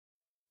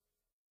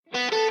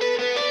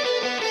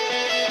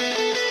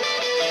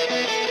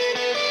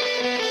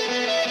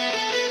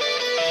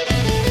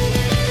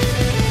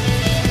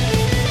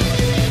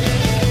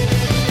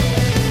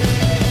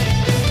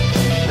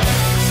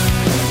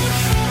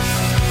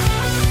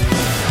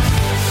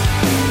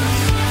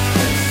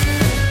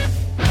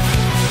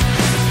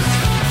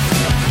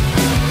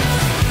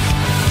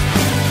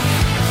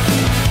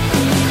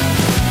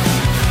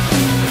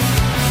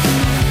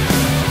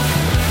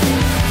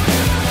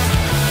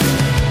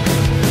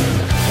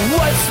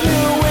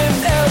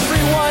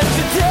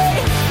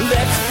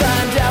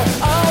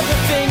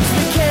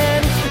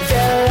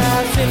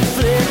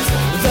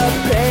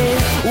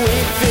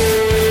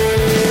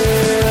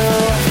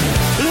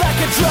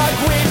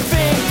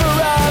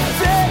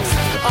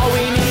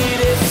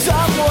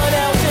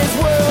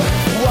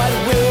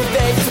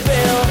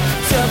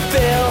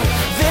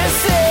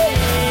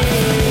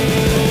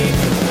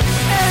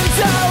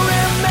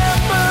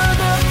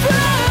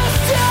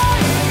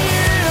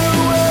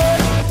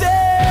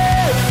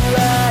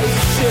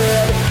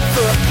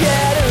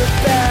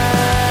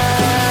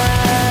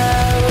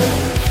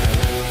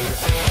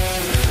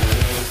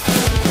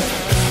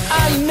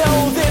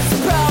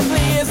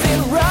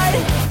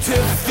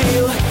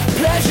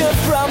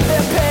from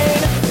their pain.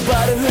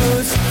 But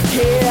who's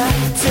here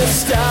to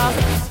stop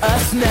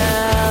us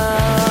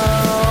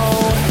now?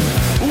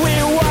 We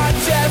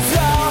watch as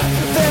all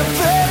their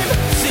fame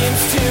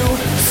seems to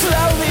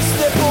slowly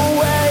slip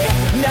away.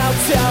 Now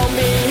tell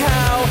me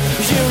how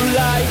you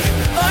like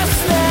us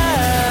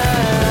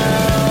now.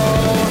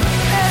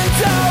 And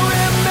I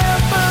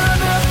remember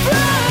the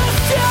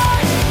first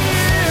time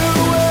you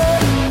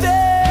were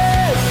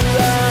there.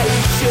 I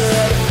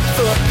should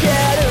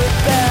forget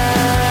about.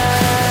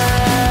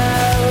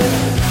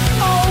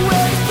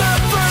 Always the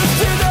first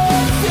to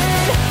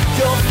notice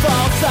your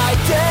false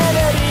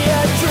identity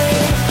a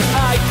dream.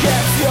 I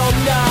guess you're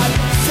not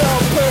so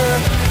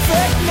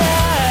perfect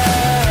now.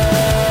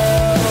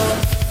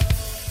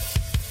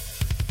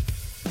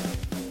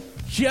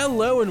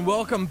 Hello and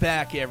welcome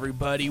back,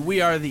 everybody.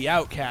 We are the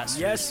Outcasts.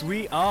 Yes,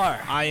 we are.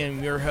 I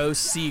am your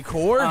host, C.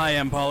 Core. I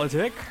am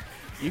Politic.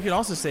 You can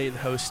also say the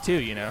host too,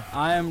 you know.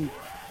 I am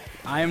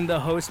the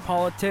host,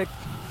 Politic.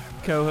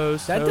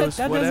 Co-host, host,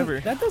 whatever.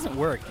 That doesn't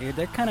work, dude.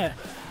 That kind of,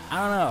 I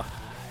don't know.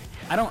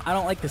 I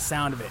don't like the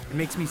sound of it. It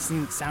makes me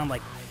sound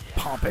like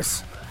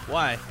pompous.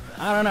 Why?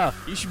 I don't know.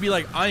 You should be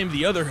like, I am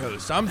the other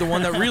host. I'm the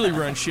one that really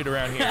runs shit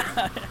around here.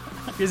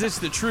 Because it's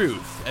the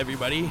truth,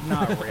 everybody.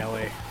 Not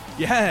really.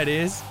 Yeah, it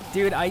is.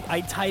 Dude,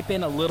 I type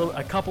in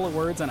a couple of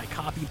words and I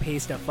copy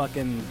paste a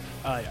fucking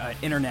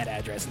internet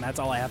address, and that's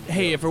all I have to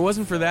Hey, do. if it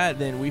wasn't for that,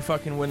 then we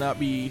fucking would not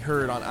be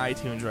heard on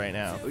iTunes right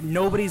now.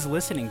 Nobody's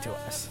listening to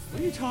us.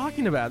 What are you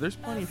talking about? There's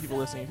plenty of people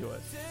listening to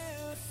us.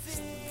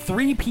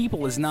 3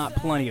 people is not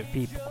plenty of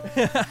people.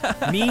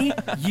 Me,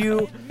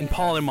 you, and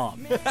Paul and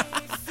Mom.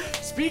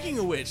 Speaking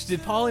of which,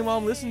 did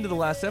Polymom listen to the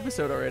last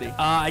episode already?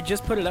 I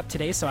just put it up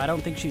today, so I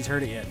don't think she's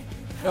heard it yet.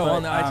 Oh, But,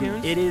 on the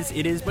iTunes? It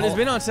is. But it's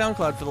been on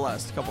SoundCloud for the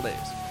last couple days.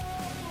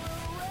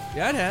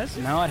 Yeah, it has.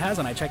 No, it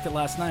hasn't. I checked it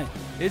last night.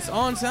 It's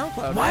on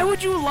SoundCloud. Why man.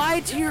 would you lie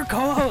to your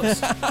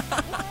co-host?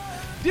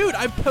 Dude,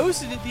 I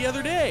posted it the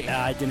other day.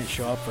 I didn't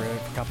show up for a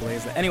couple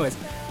days. Anyways,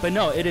 but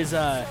no, it is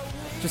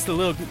just a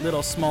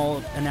little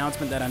small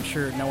announcement that I'm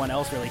sure no one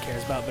else really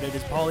cares about. But it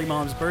is Polly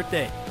Mom's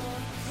birthday.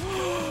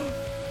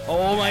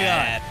 Oh my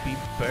God! Happy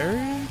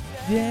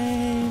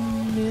birthday,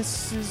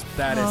 Mrs.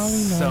 That is Polly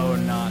so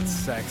Mom. not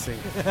sexy.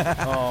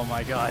 Oh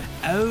my God!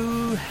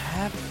 Oh,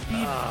 happy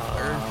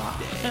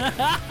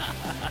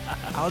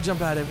birthday. I'll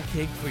jump out of a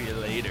cake for you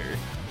later.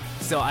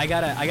 So I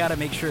gotta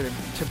make sure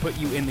to put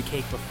you in the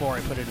cake before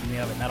I put it in the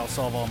oven. That'll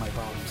solve all my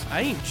problems.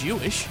 I ain't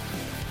Jewish.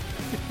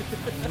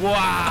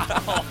 Wow!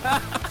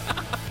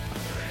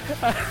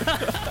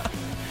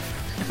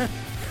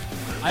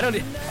 I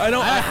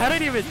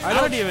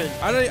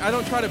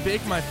don't try to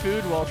bake my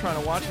food while trying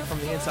to watch it from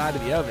the inside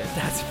of the oven.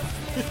 That's.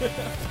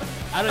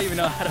 I don't even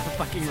know how to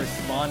fucking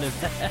respond to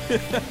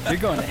that. You're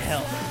going to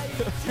hell.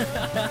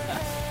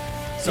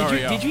 Sorry,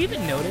 Did you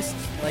even notice?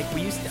 Like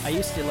I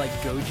used to like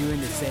goad you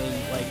into saying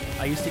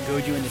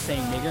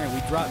nigger, and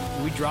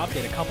we dropped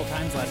it a couple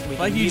times last week.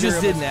 Like and you neither just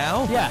of did us-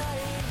 now? Yeah.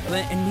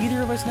 And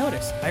neither of us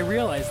noticed. I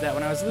realized that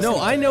when I was listening. No,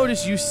 to I it.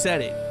 noticed you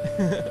said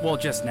it. Well,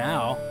 just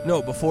now.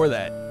 No, before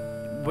that.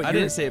 But I you're-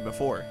 didn't say it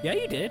before. Yeah,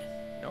 you did.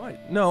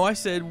 No, I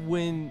said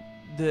when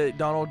the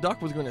Donald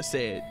Duck was going to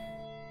say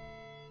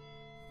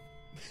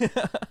it.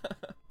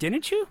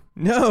 Didn't you?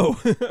 No.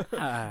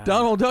 Ah.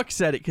 Donald Duck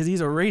said it because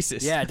he's a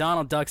racist. Yeah,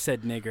 Donald Duck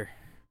said nigger.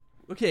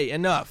 Okay,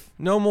 enough.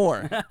 No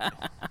more.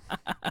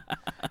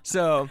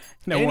 So,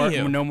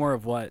 anywho, No more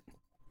of what?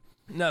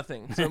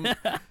 nothing. So,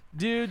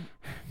 dude,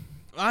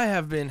 I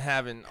have been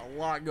having a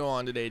lot go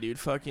on today, dude.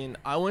 Fucking,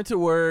 I went to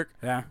work.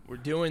 Yeah. We're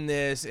doing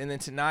this, and then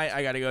tonight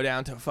I got to go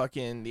down to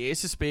fucking the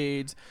Ace of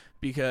Spades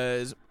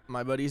because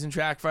my buddies in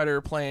Track Fighter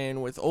are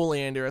playing with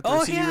Oleander at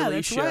their CD release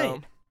that's show.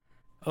 right.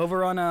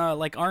 Over on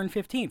like Arn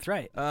 15th,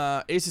 right?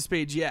 Ace of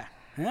Spades, yeah,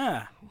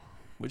 Yeah.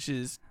 which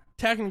is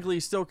technically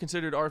still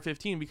considered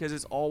R15 because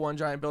it's all one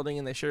giant building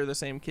and they share the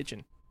same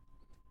kitchen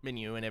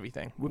menu and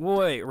everything.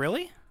 Wait,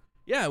 really?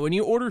 Yeah, when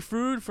you order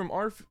food from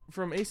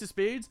Ace of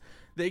Spades,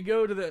 they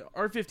go to the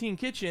R15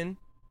 kitchen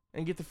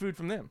and get the food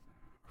from them.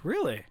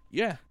 Really?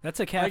 Yeah,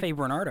 That's a Cafe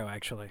Bernardo,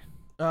 actually.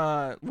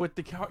 with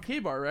the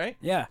K-bar, right?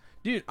 Yeah.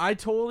 Dude, I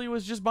totally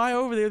was just by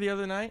over there the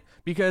other night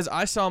because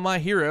I saw my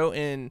hero,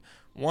 and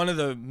one of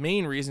the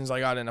main reasons I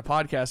got into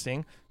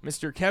podcasting,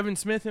 Mr. Kevin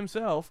Smith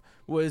himself,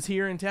 was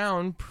here in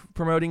town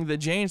promoting the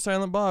Jay and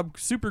Silent Bob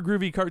super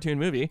groovy cartoon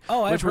movie.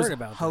 Oh, I've which was heard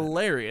about that.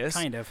 hilarious.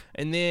 Kind of.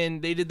 And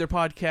then they did their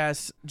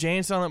podcast, Jay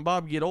and Silent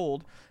Bob Get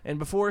Old, and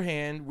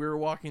beforehand we were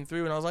walking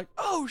through and I was like,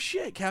 oh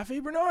shit, Cafe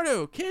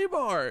Bernardo,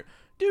 K-bar,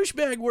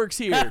 douchebag works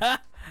here.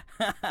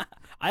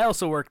 I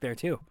also work there,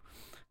 too.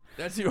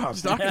 That's who I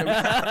was talking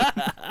about.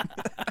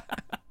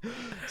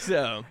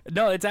 So,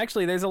 No, it's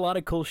actually, there's a lot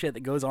of cool shit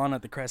that goes on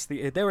at the Crest.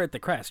 They were at the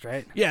Crest,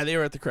 right? yeah, they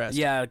were at the Crest.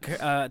 Yeah,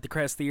 at the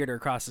Crest Theater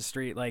across the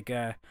street. Like,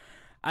 I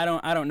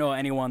don't know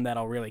anyone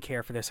that'll really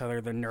care for this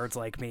other than nerds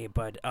like me,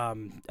 but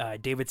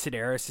David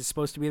Sedaris is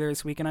supposed to be there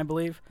this weekend, I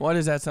believe. Why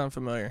does that sound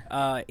familiar?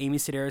 Amy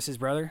Sedaris'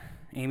 brother.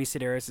 Amy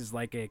Sedaris is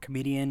like a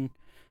comedian.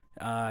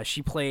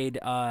 She played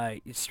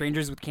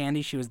Strangers with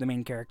Candy. She was the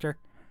main character.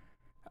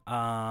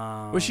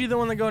 Was she the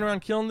one that going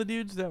around killing the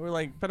dudes that were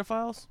like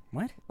pedophiles?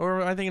 What?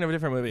 Or am I thinking of a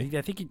different movie?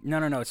 I think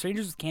no.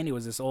 Strangers with Candy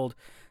was this old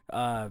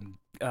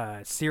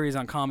series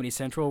on Comedy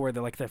Central where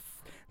the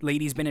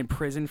lady's been in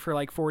prison for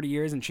like 40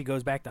 years and she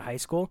goes back to high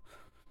school.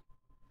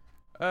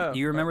 Oh, Do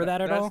you remember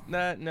that at all?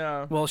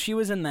 No. Well, she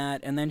was in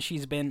that, and then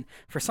she's been,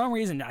 for some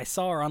reason, I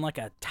saw her on like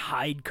a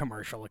Tide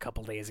commercial a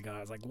couple days ago. I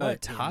was like, what? A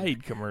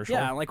Tide commercial?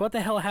 Yeah, like what the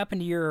hell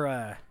happened to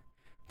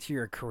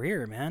your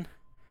career, man?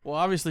 Well,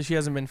 obviously she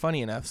hasn't been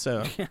funny enough,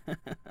 so.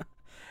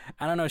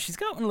 I don't know. She's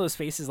got one of those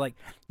faces like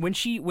when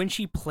she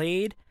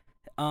played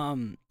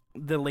the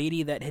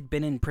lady that had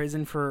been in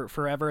prison for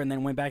forever and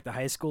then went back to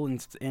high school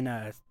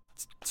in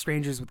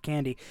Strangers with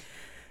Candy.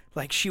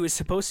 Like she was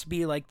supposed to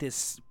be like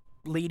this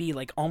lady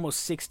like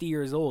almost 60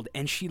 years old,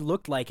 and she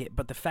looked like it,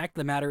 but the fact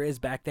of the matter is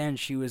back then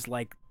she was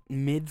like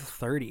mid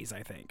 30s,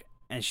 I think.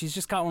 And she's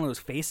just got one of those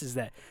faces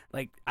that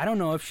like I don't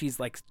know if she's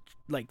like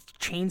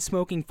chain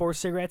smoking 4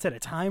 cigarettes at a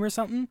time or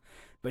something,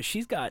 but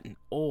she's got an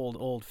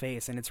old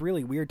face, and it's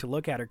really weird to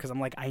look at her because I'm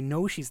like, I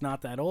know she's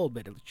not that old,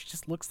 but she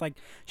just looks like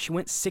she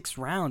went 6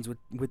 rounds with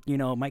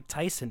Mike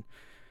Tyson,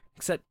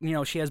 except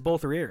she has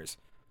both her ears.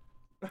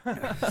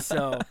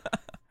 So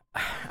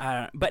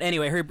but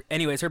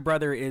anyways, her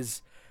brother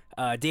is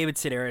David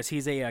Sedaris.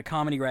 He's a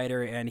comedy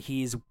writer, and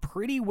he's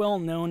pretty well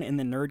known in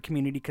the nerd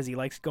community because he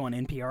likes to go on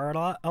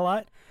NPR a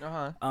lot.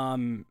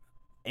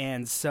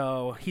 And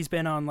so he's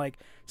been on like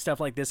stuff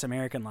like This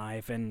American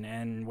Life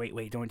and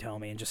Wait, Don't Tell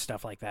Me, and just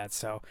stuff like that.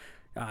 So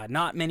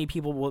not many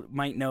people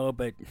might know,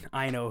 but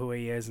I know who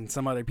he is, and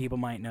some other people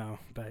might know.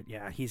 But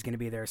yeah, he's going to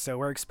be there. So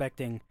we're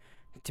expecting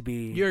to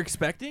be. You're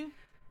expecting?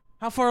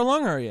 How far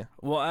along are you?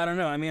 Well, I don't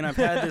know. I mean, I've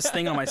had this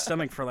thing on my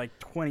stomach for like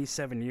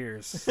 27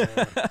 years. So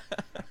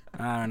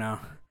I don't know.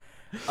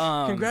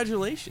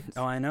 Congratulations.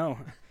 Oh, I know.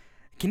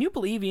 Can you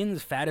believe, Ian,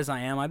 as fat as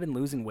I am, I've been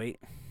losing weight?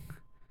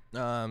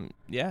 Yeah,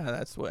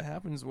 that's what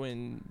happens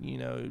when,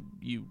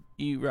 you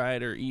eat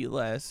right or eat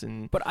less.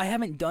 But I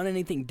haven't done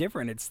anything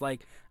different. It's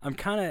like, I'm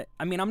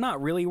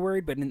not really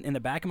worried, but in the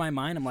back of my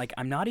mind, I'm like,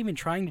 I'm not even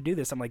trying to do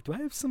this. I'm like, do I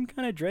have some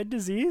kind of dread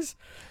disease?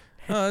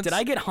 Did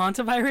I get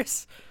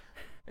hantavirus?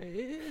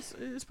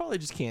 It's probably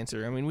just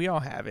cancer. I mean, we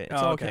all have it.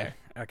 It's okay.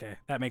 Okay,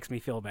 that makes me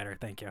feel better.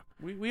 Thank you.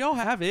 We all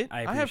have it.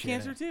 I have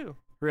cancer too.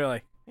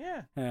 Really?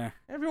 Yeah.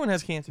 Everyone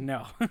has cancer.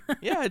 No.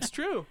 Yeah, it's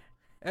true.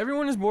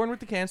 Everyone is born with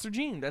the cancer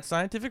gene. That's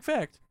scientific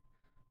fact.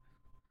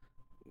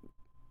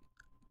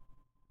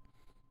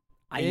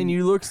 And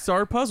you look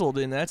puzzled,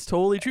 and that's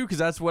totally true because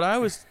that's what I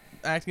was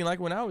acting like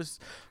when I was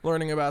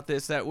learning about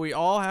this, that we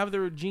all have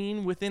the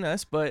gene within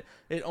us, but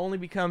it only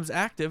becomes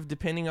active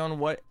depending on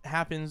what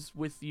happens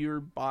with your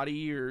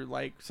body or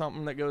like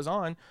something that goes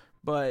on.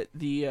 But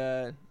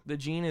the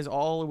gene is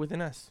all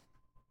within us.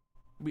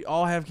 We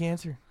all have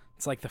cancer.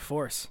 It's like the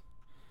Force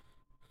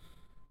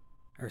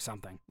or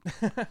something.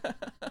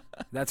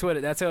 That's how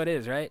it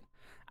is, right?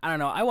 I don't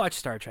know. I watch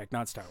Star Trek,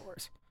 not Star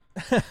Wars.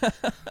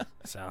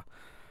 So,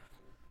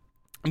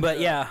 but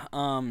yeah,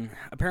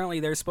 apparently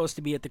they're supposed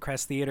to be at the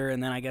Crest Theater,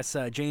 and then I guess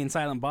Jay and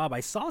Silent Bob. I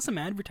saw some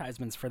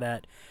advertisements for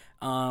that.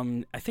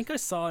 I think I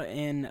saw it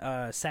in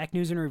SAC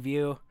News and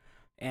Review,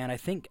 and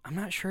I'm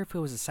not sure if it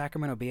was a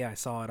Sacramento Bee I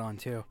saw it on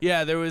too.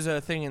 Yeah, there was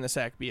a thing in the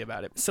SAC Bee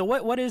about it. So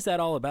what is that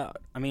all about?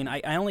 I mean,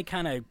 I only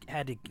kind of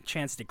had a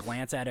chance to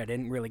glance at it. I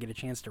didn't really get a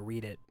chance to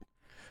read it.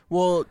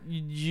 Well,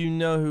 you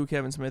know who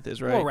Kevin Smith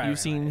is, right? Well, right, You've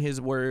seen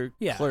his work,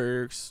 yeah.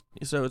 Clerks.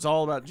 So it's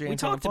all about Jay and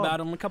Silent Bob. We talked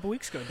about him a couple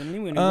weeks ago, didn't we?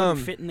 When he wouldn't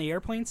fit in the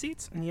airplane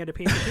seats and he had to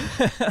pay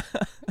for two.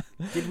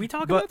 Did we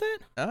talk about that?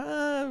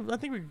 I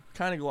think we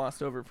kind of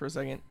glossed over it for a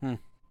second.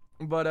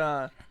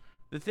 But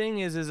the thing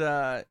is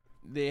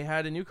they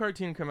had a new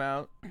cartoon come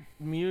out.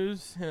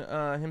 Muse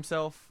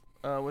himself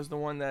was the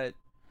one that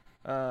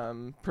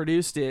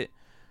produced it,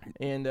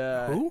 and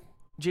who?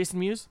 Jason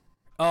Mewes.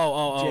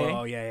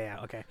 Oh, yeah,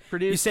 okay.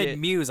 Produced you said it.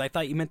 Muse. I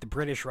thought you meant the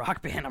British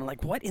rock band. I'm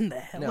like, what in the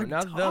hell are you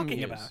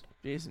talking about?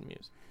 Jason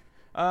Mewes.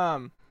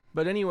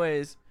 But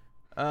anyways,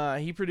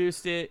 he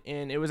produced it,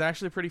 and it was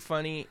actually pretty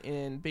funny.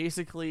 And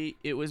basically,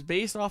 it was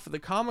based off of the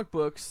comic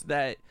books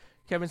that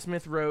Kevin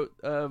Smith wrote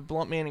of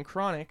Blunt Man and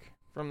Chronic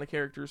from the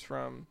characters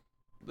from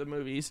the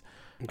movies.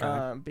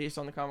 Okay. Based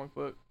on the comic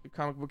book. The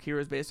comic book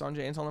heroes based on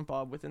Jay and Silent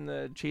Bob within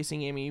the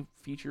Chasing Amy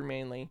feature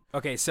mainly.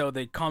 Okay, so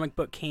the comic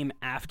book came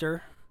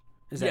after.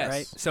 Is that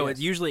right? So yes.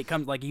 it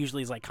comes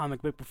usually it's like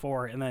comic book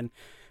before and then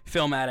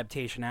film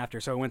adaptation after.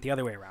 So it went the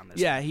other way around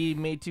this. Yeah, he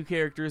made 2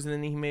 characters, and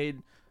then he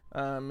made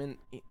and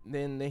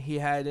then he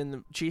had in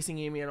the Chasing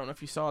Amy. I don't know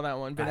if you saw that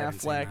one. Ben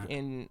Affleck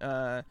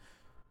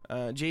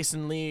and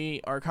Jason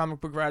Lee are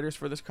comic book writers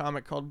for this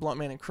comic called Blunt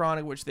Man and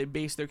Chronic, which they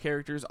based their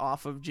characters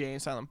off of Jay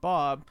and Silent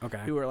Bob,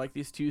 who are like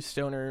these 2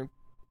 stoner,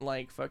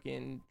 like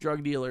fucking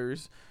drug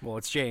dealers. Well,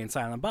 it's Jay and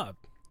Silent Bob.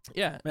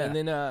 Yeah.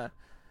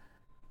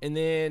 And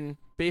then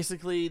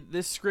basically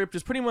this script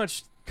is pretty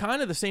much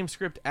kind of the same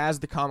script as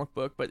the comic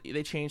book, but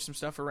they changed some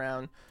stuff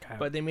around. Okay.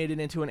 But they made it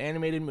into an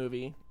animated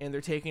movie, and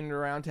they're taking it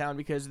around town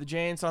because the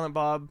Jay and Silent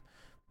Bob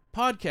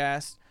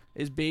podcast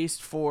is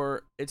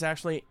it's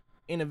actually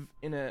in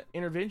a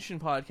intervention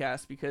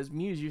podcast because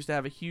Muse used to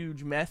have a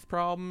huge meth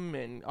problem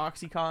and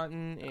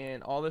OxyContin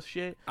and all this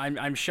shit.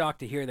 I'm shocked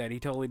to hear that. He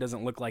totally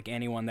doesn't look like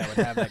anyone that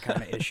would have that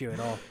kind of issue at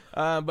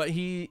all. But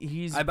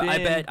he's I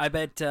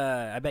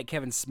bet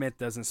Kevin Smith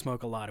doesn't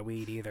smoke a lot of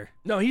weed either.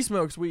 No, he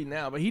smokes weed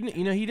now, but he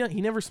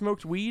never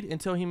smoked weed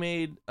until he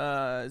made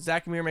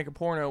Zach and Miri Make a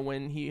Porno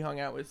when he hung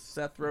out with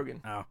Seth Rogen.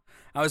 Oh,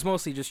 I was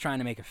mostly just trying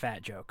to make a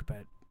fat joke,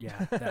 but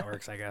yeah, that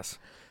works, I guess.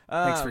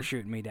 Thanks for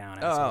shooting me down.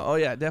 Oh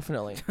yeah,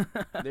 definitely.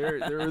 they're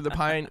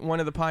one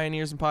of the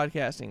pioneers in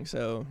podcasting.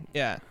 So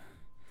yeah.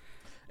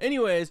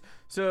 Anyways,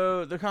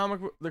 so the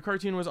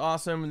cartoon was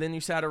awesome. And then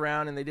you sat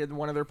around and they did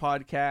one of their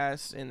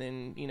podcasts, and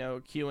then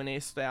Q&A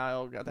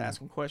style, got to ask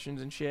them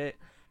questions and shit.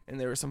 And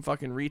there were some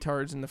fucking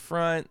retards in the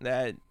front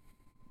that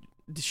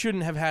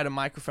shouldn't have had a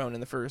microphone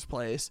in the first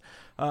place.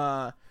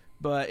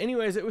 But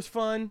anyways, it was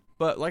fun.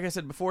 But like I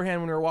said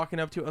beforehand, when we were walking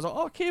up to it, I was like,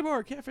 "Oh,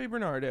 K-Bar, Cafe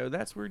Bernardo.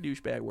 That's where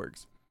Douchebag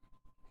works."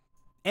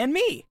 And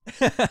me.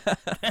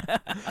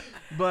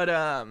 But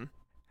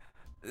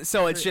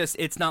so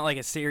it's not like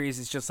a series.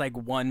 It's just like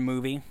one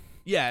movie.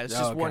 yeah, it's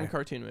just okay. one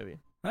cartoon movie.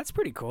 That's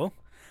pretty cool.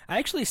 I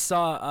actually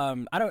saw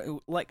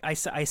I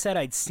said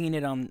I'd seen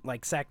it on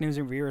like Sack News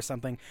and Review or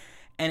something,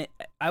 and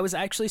I was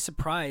actually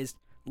surprised.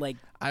 Like,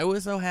 I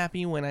was so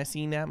happy when I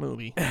seen that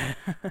movie.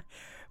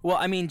 well,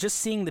 I mean, just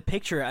seeing the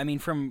picture. I mean,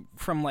 from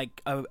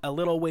like a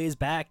little ways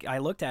back, I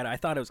looked at it. I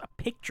thought it was a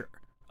picture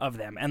of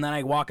them, and then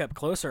I walk up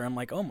closer. And I'm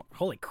like, oh,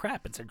 holy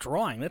crap! It's a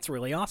drawing. That's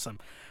really awesome.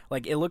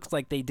 Like, it looks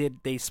like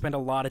they spent a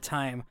lot of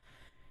time,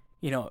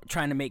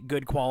 trying to make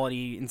good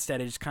quality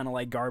instead of just kind of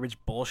like garbage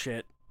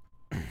bullshit.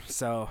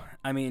 So,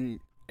 I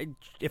mean,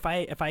 if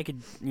I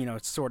could,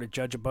 sort of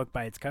judge a book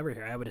by its cover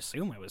here, I would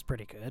assume it was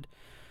pretty good.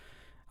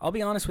 I'll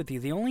be honest with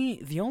you. The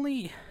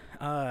only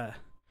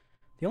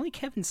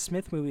Kevin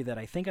Smith movie that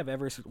I think I've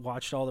ever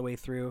watched all the way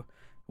through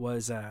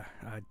was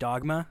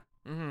Dogma.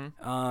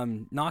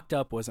 Mm-hmm. Knocked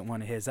Up wasn't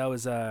one of his. That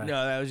was no,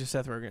 that was just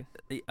Seth Rogen.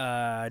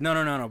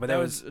 No. But that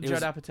was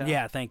Judd Apatow.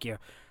 Yeah, thank you.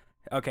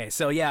 Okay,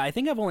 so yeah, I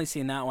think I've only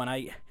seen that one.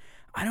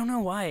 I don't know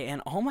why,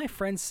 and all my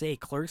friends say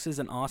Clerks is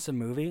an awesome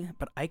movie,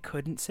 but I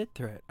couldn't sit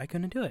through it. I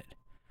couldn't do it,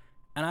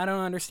 and I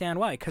don't understand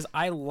why. Because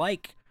I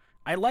like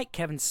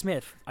Kevin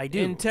Smith. I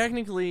do. And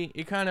technically,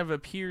 it kind of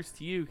appears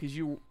to you because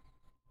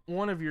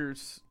one of your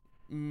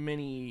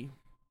many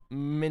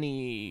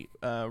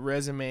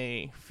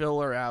resume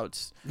filler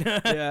outs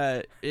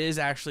is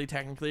actually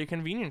technically a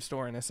convenience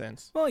store in a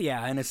sense. Well,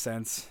 yeah, in a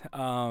sense.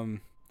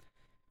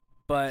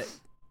 But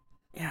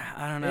yeah,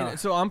 I don't know. And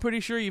so I'm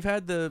pretty sure you've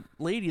had the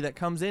lady that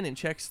comes in and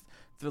checks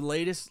the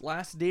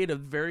last date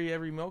of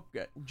every milk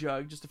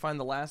jug just to find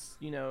the last,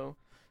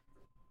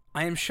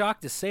 I am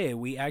shocked to say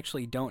we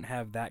actually don't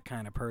have that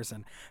kind of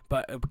person,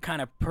 but a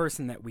kind of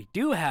person that we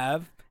do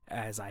have,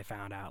 as I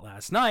found out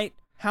last night.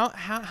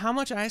 How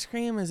much ice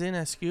cream is in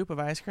a scoop of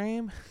ice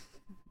cream?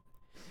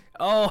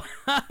 Oh,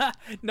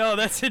 no,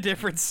 that's a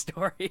different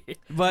story.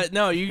 But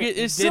no,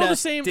 it's still the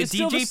same. Did it's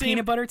still DJ the same,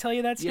 Peanut Butter tell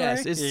you that story?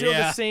 Yes, it's still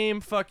the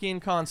same fucking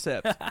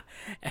concept.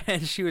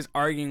 And she was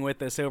arguing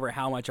with us over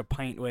how much a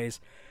pint weighs.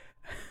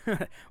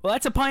 Well,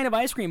 that's a pint of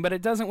ice cream, but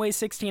it doesn't weigh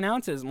 16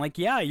 ounces. I'm like,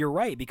 yeah, you're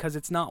right, because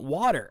it's not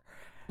water.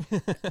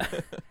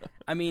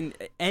 I mean,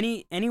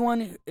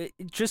 anyone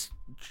just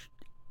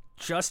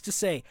to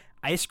say,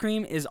 ice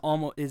cream is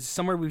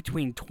somewhere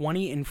between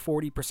 20 and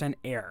 40%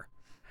 air.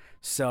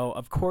 So,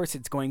 of course,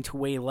 it's going to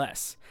weigh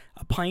less.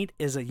 A pint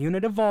is a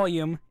unit of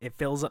volume. It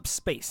fills up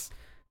space.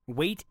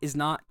 Weight is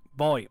not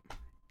volume.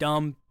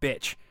 Dumb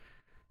bitch.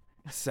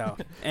 So,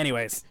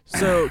 anyways.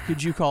 So,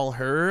 could you call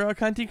her a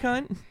cunty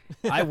cunt?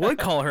 I would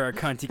call her a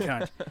cunty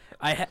cunt.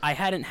 I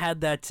hadn't had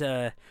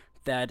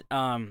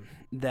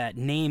that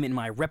name in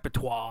my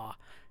repertoire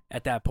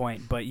at that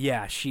point, but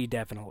yeah, she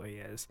definitely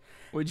is.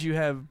 Would you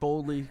have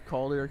boldly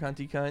called her a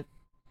cunty cunt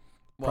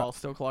while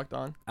still clocked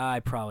on? I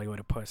probably would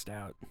have pussed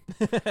out.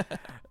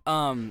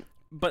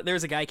 But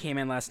there's a guy came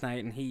in last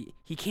night, and he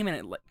came in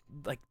at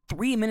like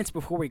 3 minutes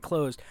before we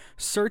closed,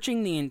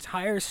 searching the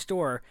entire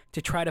store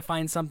to try to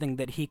find something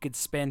that he could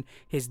spend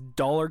his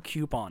 $1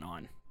 coupon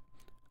on.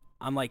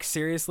 I'm like,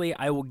 seriously,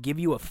 I will give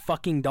you a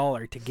fucking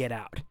 $1 to get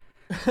out.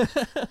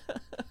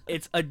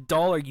 It's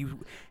 $1. You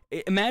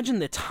imagine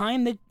the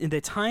time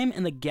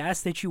and the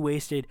gas that you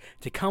wasted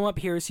to come up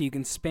here so you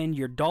can spend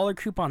your $1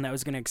 coupon that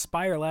was going to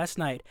expire last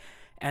night,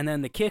 and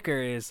then the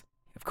kicker is,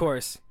 of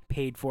course,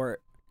 paid for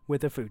it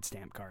with a food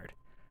stamp card.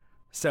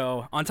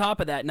 So on top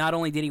of that, not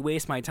only did he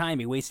waste my time,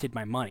 he wasted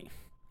my money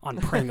on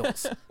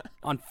Pringles,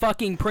 on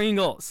fucking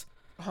Pringles.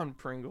 On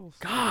Pringles.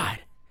 God,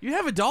 you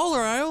have $1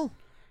 aisle.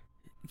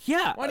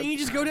 Yeah. Why don't you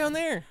just go down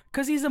there?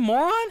 'Cause he's a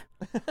moron?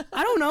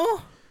 I don't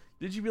know.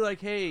 Did you be like,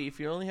 hey, if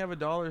you only have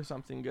 $1 or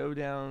something, go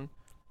down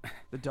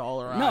the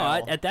 $1 aisle?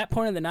 No, at that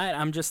point of the night,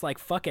 I'm just like,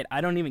 fuck it. I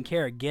don't even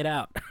care. Get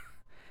out.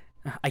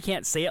 I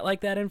can't say it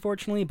like that,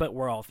 unfortunately, but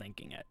we're all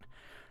thinking it.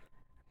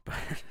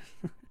 But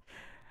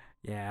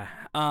yeah.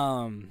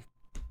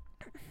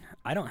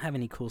 I don't have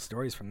any cool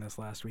stories from this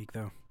last week,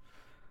 though.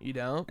 You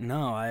don't?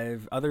 No,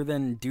 other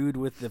than dude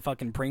with the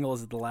fucking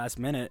Pringles at the last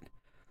minute.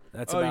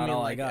 That's Oh, you about mean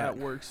all like I got. at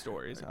work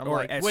stories? I'm Or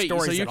like, at wait, so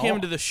stories you at came all.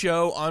 into the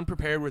show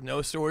unprepared with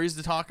no stories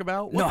to talk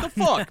about? What No. the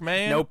fuck,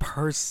 man? No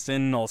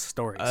personal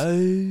stories.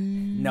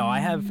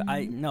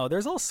 No,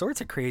 there's all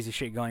sorts of crazy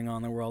shit going on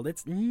in the world.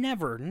 It's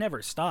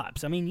never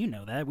stops. I mean, you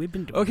know that. We've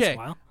been doing this Okay. a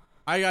while.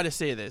 I gotta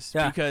say this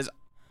Yeah. because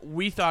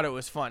we thought it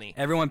was funny.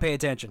 Everyone pay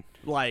attention.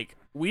 Like,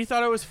 we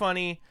thought it was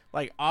funny.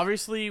 Like,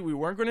 obviously, we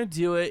weren't going to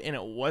do it, and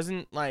it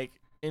wasn't, like,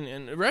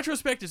 in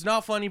retrospect, it's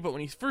not funny, but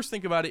when you first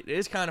think about it, it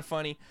is kind of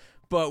funny.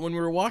 But when we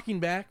were walking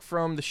back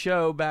from the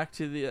show back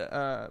to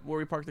the, where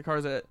we parked the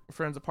cars at a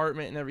friend's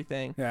apartment and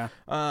everything, Yeah.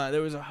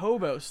 there was a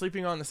hobo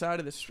sleeping on the side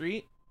of the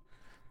street,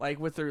 like,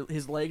 with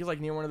his legs, like,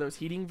 near one of those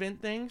heating vent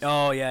things.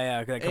 Oh,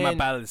 yeah. They come up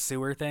And- out of the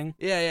sewer thing.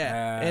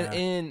 Yeah.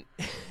 And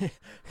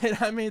and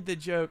I made the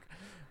joke,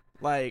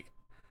 like,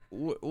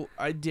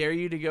 I dare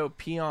you to go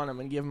pee on him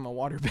and give him a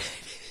waterbed.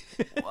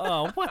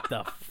 Oh, what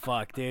the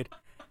fuck, dude?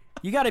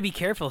 You got to be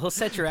careful. He'll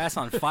set your ass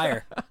on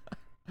fire.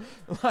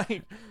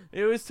 Like,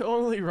 it was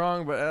totally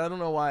wrong, but I don't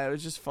know why. It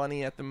was just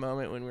funny at the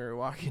moment when we were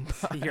walking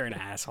by. You're an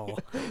asshole.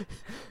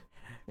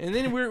 And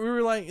then we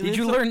were like, Did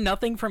you learn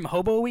nothing from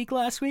Hobo Week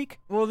last week?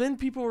 Well, then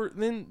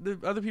the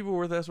other people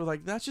with us were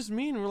like, that's just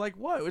mean. We're like,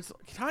 what? It's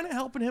kind of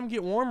helping him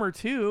get warmer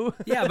too.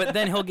 Yeah, but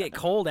then he'll get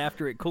cold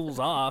after it cools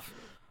off.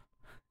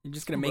 You're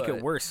just gonna make it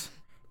But- worse.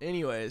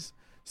 Anyways,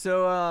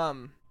 so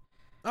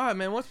all right,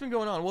 man, what's been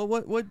going on? Well,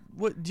 what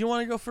do you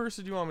want to go first,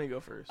 or do you want me to go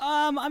first?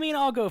 I mean,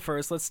 I'll go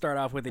first. Let's start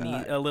off with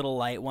Alright. a little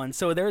light one.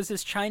 So there's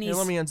this Chinese. Here,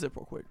 let me unzip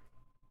real quick.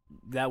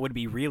 That would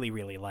be really,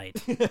 really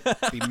light.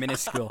 Be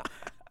minuscule.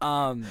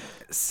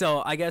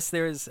 So I guess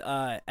there's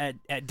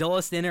at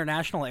Dulles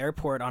International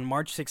Airport on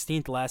March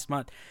 16th last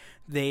month,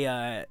 they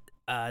the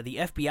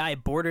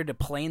FBI boarded a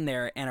plane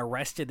there and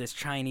arrested this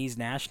Chinese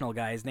national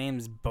guy. His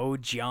name's Bo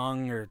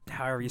Jiang, or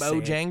however you say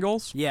it.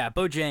 Bojangles? Yeah,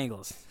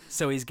 Bojangles.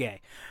 So he's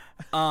gay.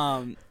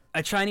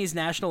 A Chinese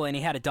national, and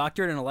he had a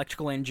doctorate in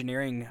electrical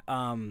engineering.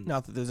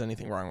 Not that there's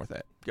anything wrong with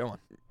that. Go on.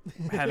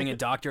 Having a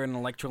doctorate in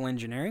electrical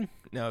engineering.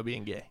 No,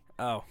 being gay.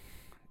 Oh,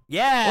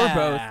 yeah. Or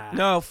both.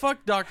 No,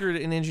 fuck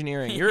doctorate in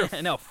engineering. You're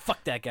no,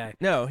 fuck that guy.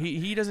 no,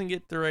 he doesn't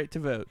get the right to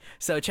vote.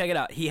 So check it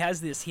out. He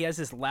has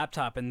this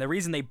laptop, and the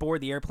reason they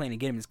board the airplane to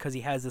get him is because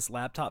he has this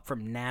laptop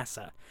from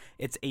NASA.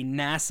 It's a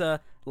NASA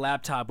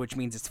laptop, which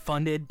means it's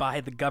funded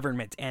by the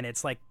government, and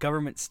it's like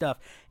government stuff.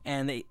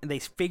 And they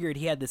figured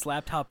he had this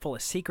laptop full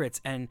of secrets,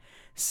 and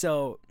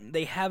so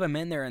they have him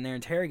in there, and they're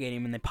interrogating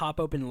him, and they pop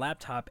open the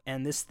laptop,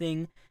 and this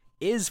thing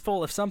is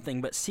full of something,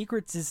 but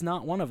secrets is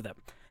not one of them.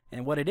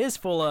 And what it is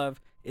full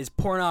of is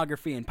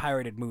pornography and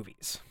pirated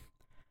movies.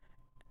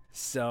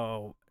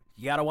 So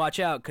you gotta watch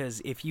out,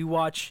 because if you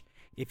watch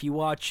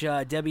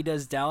Debbie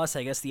Does Dallas,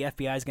 I guess the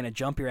FBI is gonna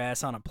jump your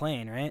ass on a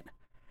plane, right?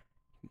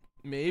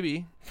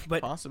 Maybe,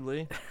 But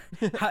possibly.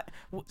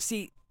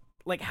 see,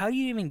 like, how do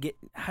you even get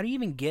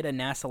a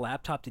NASA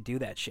laptop to do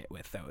that shit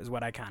with, though? Is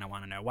what I kind of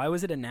want to know. Why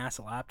was it a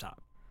NASA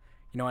laptop?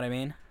 You know what I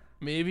mean?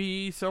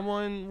 Maybe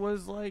someone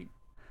was like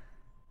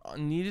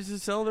needed to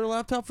sell their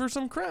laptop for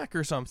some crack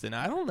or something.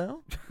 I don't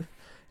know.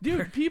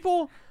 Dude,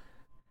 people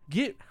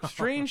get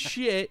strange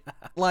shit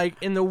like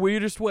in the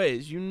weirdest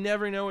ways. You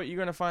never know what you're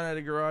gonna find at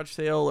a garage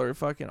sale or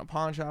fucking a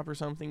pawn shop or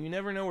something. You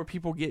never know where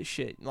people get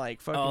shit. Like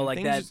fucking Oh, like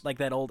things that, just- like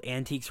that old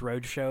Antiques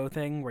Roadshow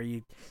thing where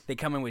they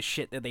come in with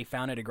shit that they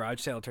found at a garage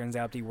sale. Turns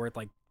out to be worth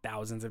like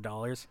thousands of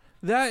dollars.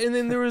 that, and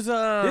then there was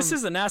This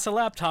is a NASA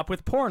laptop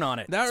with porn on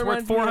it. that It's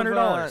worth reminds me of,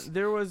 $400.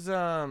 there was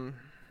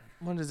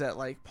what is that,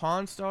 like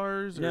Pawn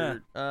Stars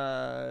or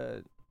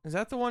is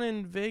that the one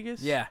in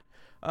Vegas? Yeah.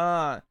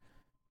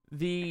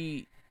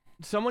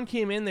 Someone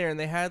came in there and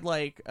they had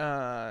like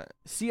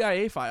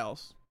CIA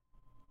files.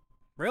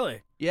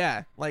 Really?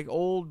 Yeah, like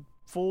old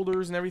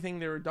folders and everything.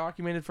 They were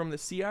documented from the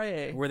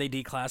CIA. Were they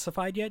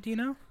declassified yet? Do you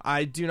know?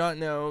 I do not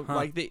know. Huh.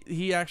 Like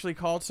he actually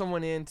called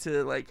someone in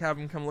to like have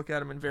him come look at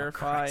them and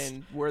verify Christ.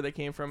 and where they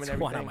came from and It's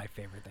everything. one of my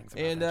favorite things.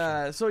 About And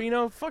that show.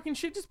 so fucking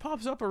shit just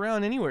pops up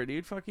around anywhere,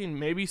 dude. Fucking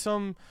maybe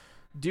some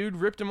dude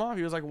ripped him off.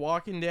 He was like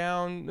walking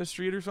down the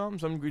street or something.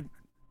 Some good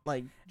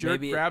like jerk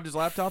Maybe it grabbed his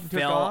laptop and took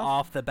fell off.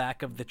 off the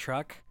back of the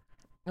truck.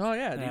 Oh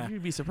yeah, Yeah. dude,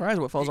 you'd be surprised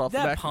what falls off the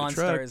That back Pawn of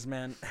the truck. Stars,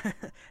 man.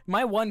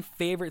 My one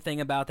favorite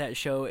thing about that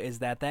show is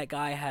that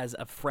guy has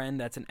a friend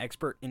that's an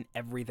expert in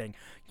everything.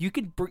 You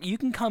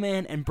can come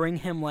in and bring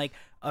him like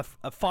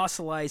a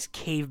fossilized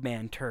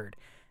caveman turd,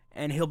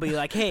 and he'll be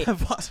like, "Hey." A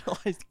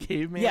fossilized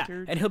caveman Yeah,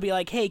 turd? and he'll be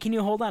like, "Hey, can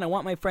you hold on? I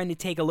want my friend to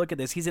take a look at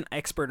this. He's an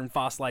expert in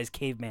fossilized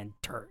caveman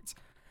turds.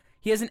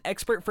 He has an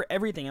expert for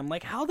everything." I'm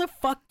like, how the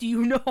fuck do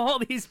you know all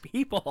these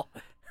people?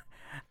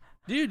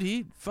 Dude,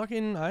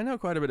 I know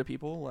quite a bit of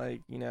people,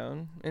 like,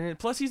 and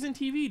plus he's in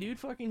TV, dude.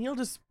 Fucking, he'll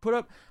just put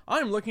up,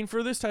 I'm looking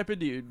for this type of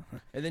dude.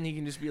 And then he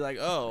can just be like,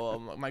 oh,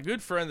 my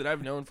good friend that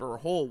I've known for a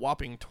whole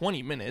whopping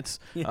 20 minutes,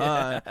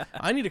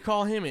 I need to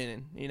call him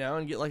in,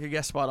 and get like a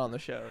guest spot on the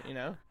show,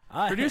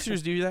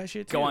 Producers do that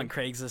shit too. Go on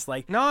Craigslist,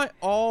 like, Not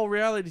all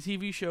reality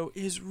TV show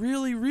is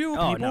really real,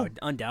 oh people. no,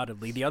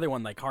 undoubtedly. The other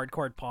one, like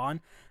Hardcore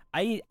Pawn,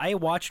 I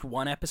watched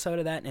one episode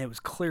of that, and it was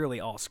clearly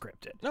all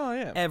scripted. Oh,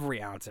 yeah.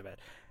 Every ounce of it.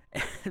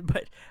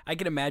 But I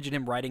can imagine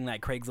him writing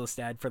that Craigslist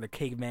ad for the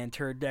caveman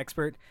turd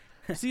expert.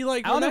 See,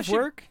 like, Out when of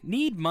work,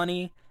 need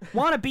money,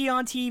 want to be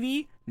on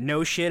TV,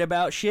 no shit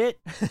about shit.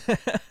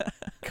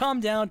 Come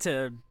down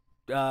to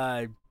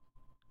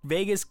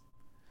Vegas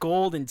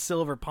Gold and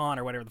Silver Pawn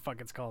or whatever the fuck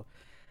it's called.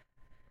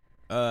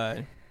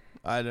 I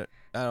don't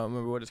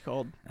remember what it's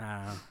called.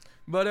 I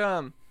don't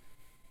know.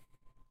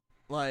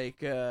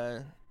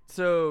 But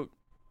so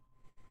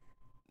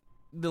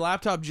the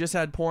laptop just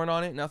had porn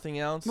on it, nothing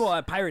else. Well,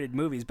 I pirated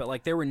movies, but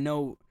like there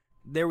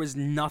was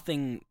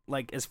nothing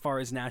like as far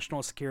as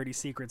national security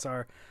secrets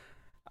are.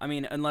 I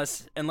mean,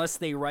 unless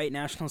they write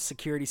national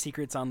security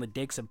secrets on the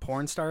dicks of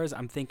porn stars,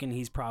 I'm thinking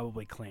he's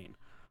probably clean.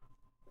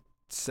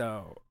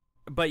 So,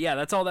 but yeah,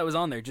 that's all that was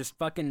on there. Just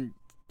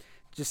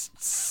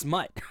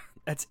smut.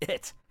 That's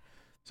it.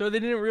 So they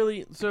didn't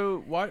really. So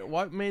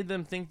what made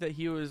them think that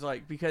he was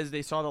like, because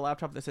they saw the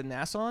laptop that said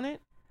NASA on it?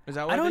 Is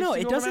that what I don't know.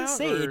 It singled him doesn't out,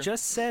 say. or? It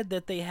just said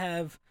that they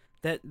have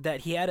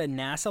that he had a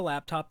NASA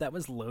laptop that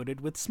was loaded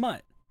with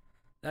smut.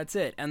 That's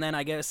it. And then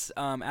I guess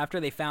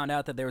after they found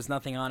out that there was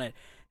nothing on it,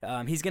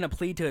 he's gonna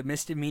plead to a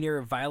misdemeanor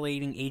of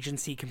violating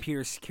agency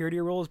computer security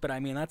rules. But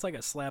I mean, that's like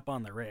a slap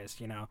on the wrist,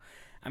 you know.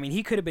 I mean,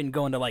 he could have been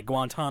going to like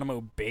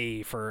Guantanamo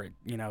Bay for,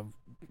 you know,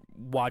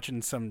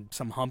 watching some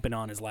humping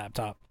on his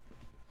laptop.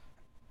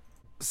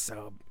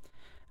 So,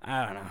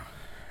 I don't know.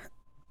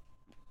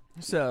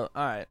 So,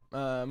 all right.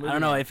 I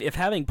don't know. If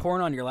having porn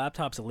on your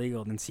laptop's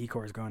illegal, then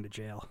Secor is going to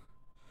jail.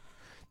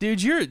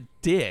 Dude, you're a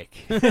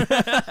dick.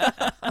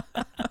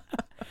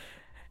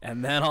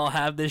 And then I'll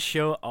have this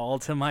show all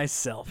to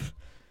myself.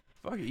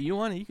 Fuck it. You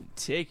want it? You can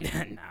take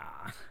it.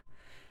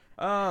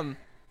 Nah.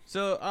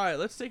 So, all right.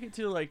 Let's take it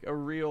to like a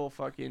real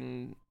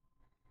fucking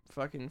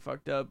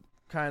fucked up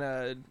kind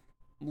of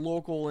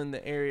local in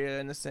the area,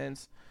 in a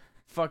sense,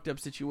 fucked up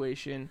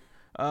situation.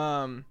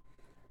 What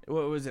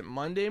was it?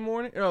 Monday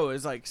morning? Oh, it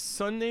was like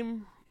Sunday.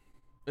 It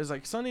was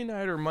like Sunday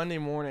night or Monday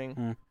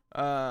morning.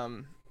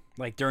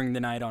 Like during the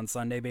night on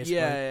Sunday, basically.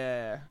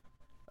 Yeah.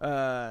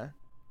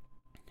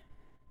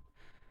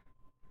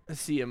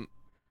 Let's see.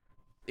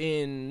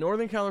 In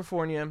Northern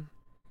California,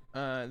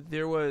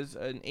 there was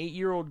an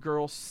 8-year-old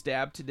girl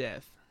stabbed to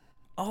death.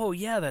 Oh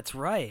yeah, that's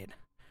right.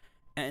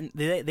 And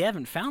they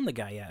haven't found the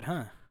guy yet,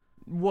 huh?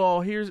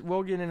 Well,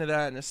 we'll get into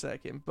that in a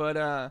second.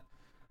 But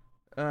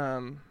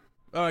oh,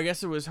 I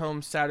guess it was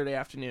home Saturday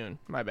afternoon.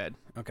 My bad.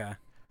 Okay.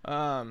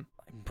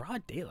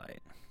 Broad daylight.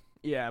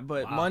 Yeah,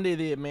 but Wow. Monday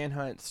the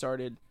manhunt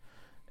started,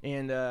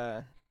 and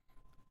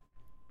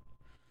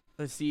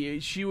let's see.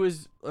 She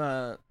was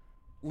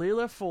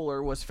Layla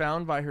Fuller was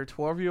found by her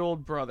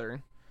 12-year-old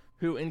brother,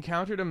 who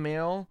encountered a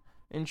male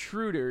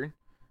intruder,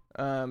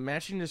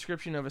 matching the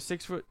description of a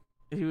 6 foot.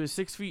 He was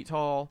 6 feet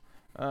tall.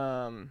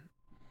 Let's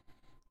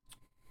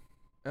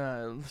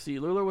see.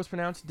 Layla was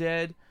pronounced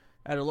dead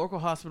at a local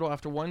hospital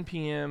after 1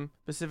 p.m.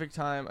 Pacific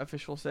time,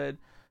 officials said.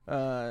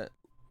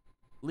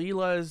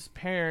 Leela's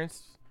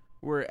parents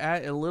were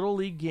at a Little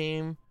League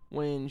game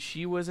when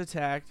she was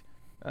attacked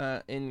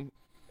in,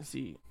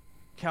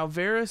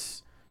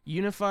 Calveras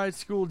Unified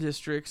School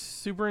District's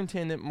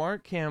Superintendent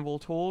Mark Campbell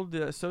told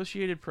the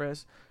Associated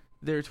Press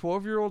their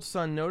 12-year-old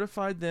son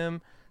notified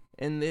them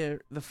and the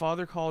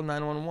father called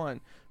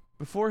 911.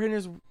 Before him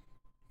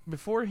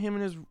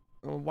and his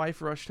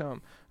wife rushed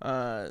home.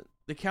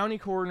 The county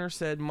coroner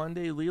said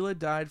Monday Leela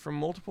died from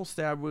multiple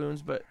stab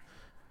wounds, but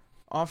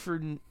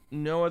offered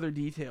no other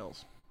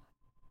details.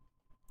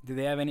 Do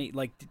they have any,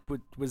 like,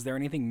 was there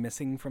anything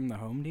missing from the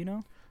home, do you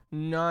know?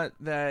 Not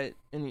that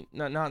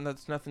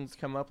nothing's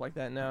come up like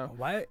that, no.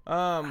 Why?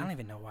 I don't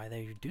even know why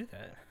they would do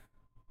that.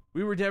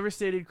 We were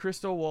devastated,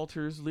 Crystal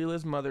Walters,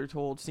 Leela's mother,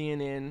 told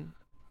CNN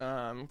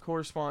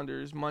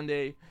corresponders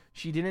Monday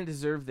she didn't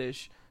deserve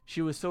this.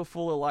 She was so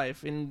full of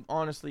life, and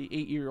honestly,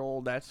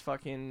 8-year-old, that's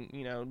fucking,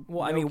 you know.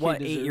 Well, I no mean, what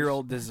kid deserves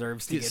 8-year-old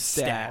deserves to get get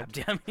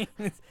stabbed? I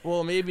mean,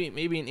 Well, maybe an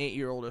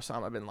 8-year-old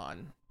Osama bin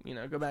Laden. You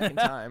know, go back in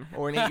time,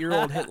 or an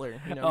 8-year-old Hitler.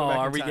 You know, go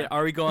back in time.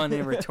 Are we going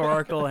in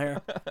rhetorical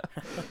here?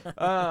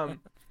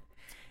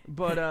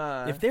 But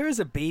If there is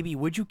a baby,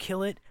 would you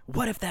kill it?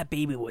 What if that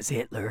baby was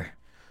Hitler?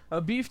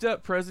 a beefed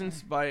up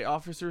presence by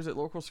officers at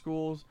local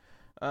schools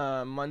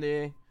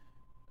Monday,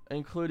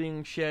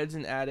 including sheds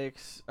and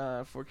attics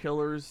for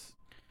killers,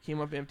 came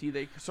up empty.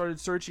 They started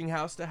searching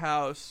house to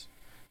house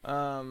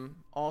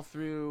all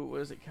through,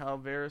 what is it,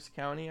 Calveras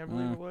County, I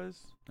believe it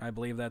was. I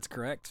believe that's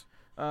correct.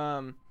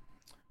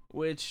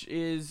 Which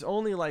is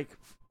only like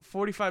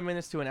 45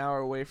 minutes to an hour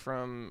away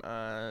from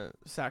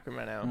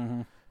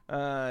Sacramento.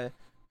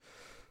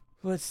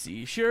 Let's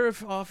see.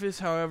 Sheriff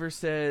office, however,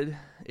 said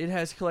it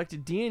has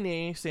collected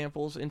DNA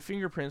samples and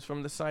fingerprints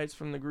from the sites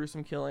from the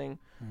gruesome killing.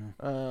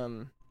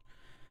 Well,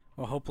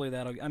 hopefully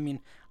that'll. I mean,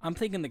 I'm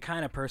thinking the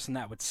kind of person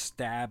that would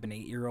stab an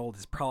 8-year-old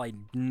is probably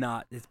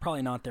not. It's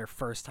probably not their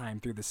first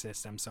time through the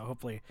system. So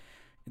hopefully,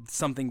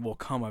 something will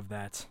come of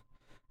that.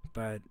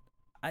 But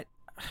I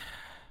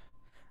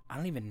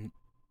don't even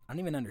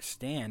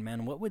understand,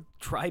 man. What would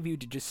drive you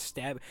to just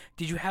stab?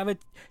 Did you have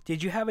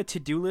a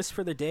to-do list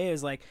for the day?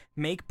 As like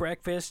make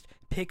breakfast,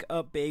 pick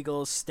up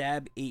bagels,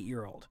 stab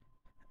 8-year-old.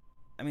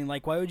 I mean,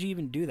 like, why would you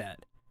even do that?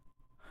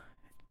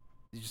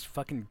 You just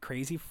fucking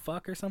crazy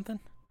fuck or something?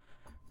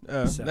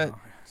 So,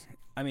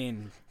 I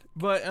mean...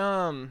 But,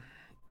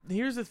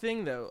 here's the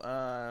thing, though.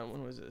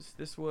 When was this?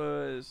 This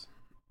was...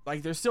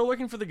 Like, they're still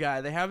looking for the guy.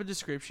 They have a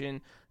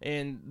description,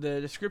 and the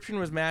description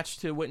was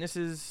matched to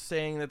witnesses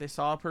saying that they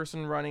saw a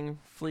person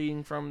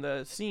fleeing from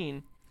the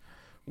scene.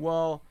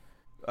 Well,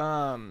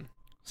 So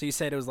you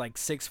said it was, like,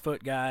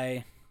 6-foot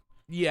guy.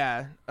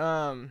 Yeah.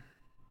 I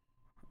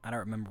don't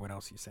remember what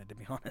else you said, to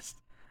be honest.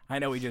 I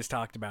know we just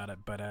talked about it,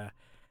 but,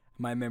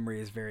 my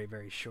memory is very,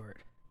 very short.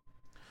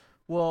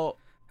 Well...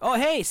 Oh,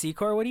 hey,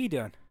 Secor, what are you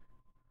doing?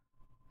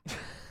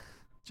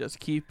 Just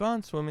keep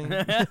on swimming.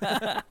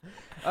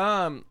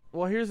 Well,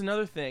 here's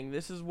another thing.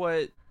 This is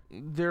what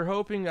they're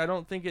hoping. I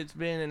don't think it's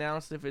been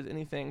announced if it's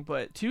anything,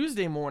 but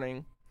Tuesday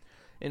morning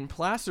in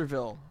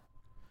Placerville,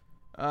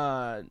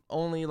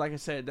 only, like I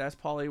said, that's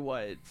probably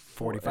what,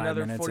 45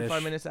 minutes-ish.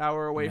 45 minutes,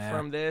 hour away Yeah.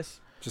 from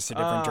this. Just a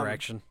different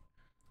direction.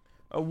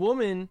 A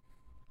woman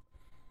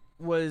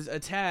was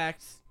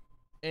attacked,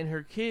 and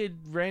her kid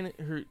ran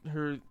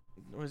her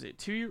was it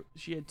 2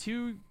 she had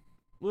 2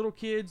 little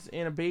kids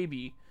and a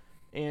baby,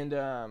 and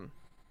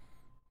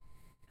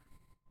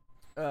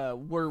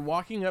were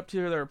walking up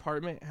to their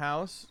apartment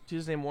house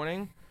Tuesday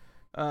morning.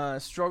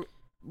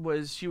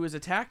 She was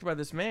attacked by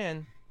this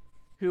man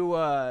who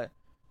was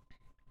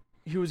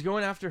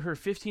going after her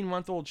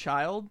 15-month-old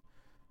child,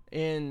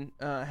 and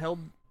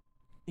grabbed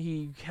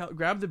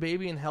the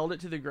baby and held it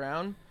to the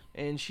ground,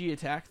 and she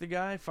attacked the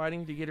guy,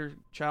 fighting to get her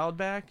child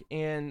back,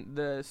 and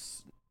the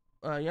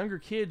younger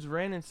kids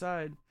ran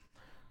inside.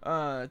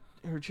 Her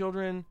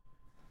children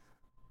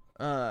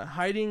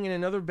hiding in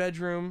another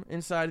bedroom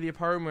inside of the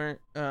apartment.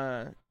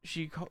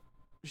 She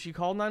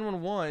called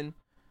 911,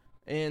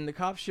 and the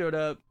cops showed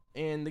up,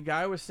 and the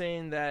guy was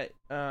saying that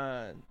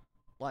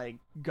like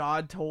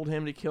God told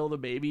him to kill the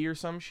baby or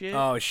some shit.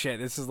 Oh shit!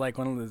 This is like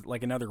one of the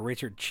another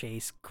Richard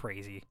Chase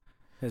crazy,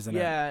 isn't it?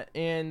 Yeah,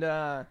 and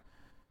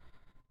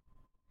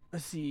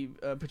let's see.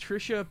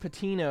 Patricia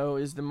Patino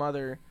is the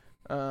mother.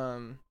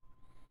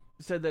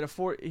 Said that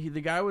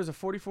the guy was a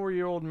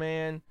 44-year-old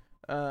man,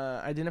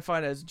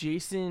 identified as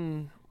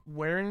Jason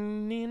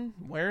Wernin.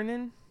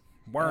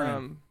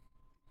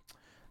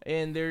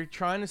 And they're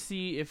trying to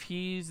see if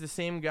he's the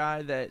same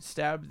guy that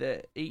stabbed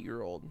the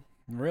 8-year-old.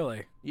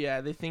 Really?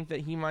 Yeah, they think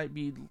that he might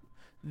be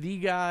the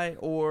guy,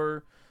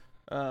 or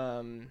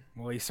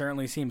well, he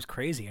certainly seems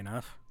crazy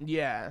enough.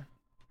 Yeah.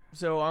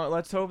 So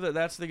let's hope that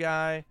that's the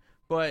guy.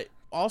 But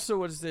also,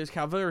 what's this?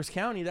 Calaveras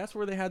County, that's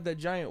where they had that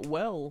giant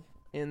well,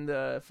 and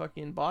the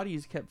fucking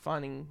bodies kept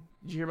finding.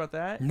 Did you hear about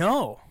that?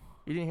 No.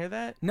 You didn't hear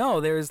that? No,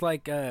 there was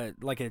like a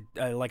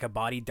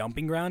body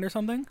dumping ground or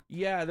something.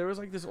 Yeah, there was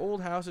like this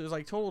old house. It was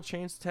like total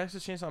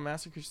Texas Chainsaw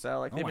Massacre style.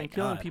 Like they've been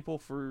killing people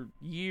for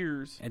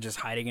years and just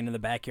hiding into the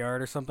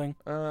backyard or something.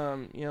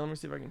 Let me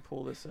see if I can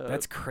pull this up.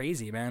 That's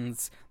crazy, man.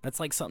 That's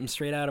like something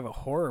straight out of a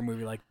horror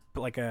movie, like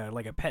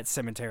a Pet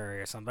Cemetery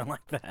or something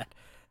like that.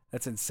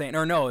 That's insane.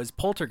 Or no, it was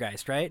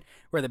Poltergeist, right?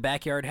 Where the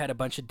backyard had a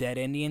bunch of dead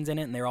Indians in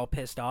it, and they're all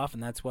pissed off,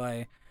 and that's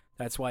why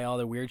all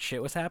the weird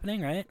shit was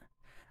happening, right?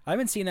 I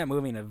haven't seen that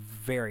movie in a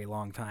very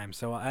long time,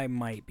 so I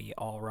might be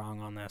all wrong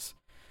on this.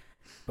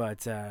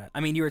 But I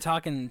mean, you were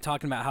talking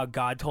about how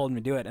God told him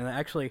to do it, and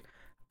actually,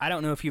 I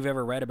don't know if you've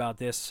ever read about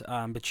this,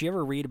 but you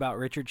ever read about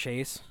Richard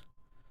Chase,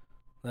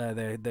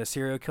 the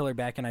serial killer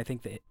back in I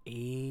think the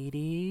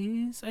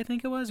 80s, I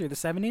think it was, or the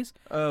 70s?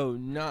 Oh,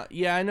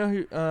 yeah, I know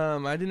who.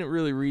 I didn't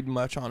really read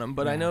much on him,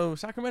 but I know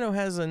Sacramento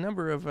has a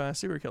number of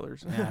serial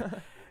killers. Yeah.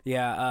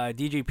 Yeah,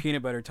 DJ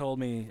Peanut Butter told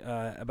me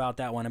about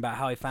that one, about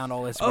how he found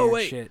all this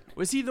weird shit.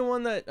 Was he the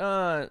one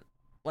that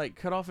like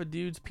cut off a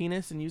dude's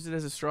penis and used it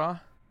as a straw?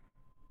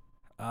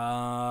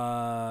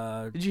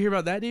 Did you hear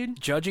about that, dude?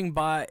 Judging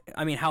by,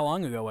 I mean, how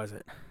long ago was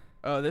it?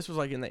 Oh, this was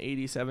like in the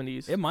 80s,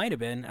 70s. It might have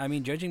been. I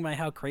mean, judging by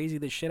how crazy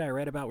the shit I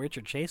read about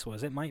Richard Chase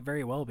was, it might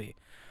very well be.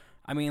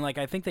 I mean, like,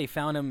 I think they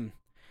found him.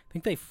 I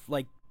think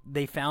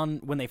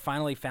when they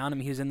finally found him,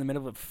 he was in the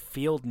middle of a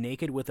field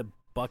naked with a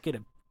bucket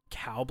of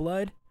cow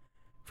blood.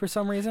 For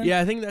some reason?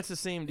 Yeah, I think that's the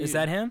same dude. Is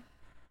that him?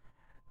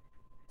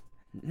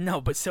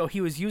 No, but so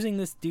he was using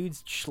this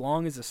dude's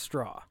schlong as a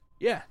straw.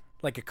 Yeah.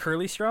 Like a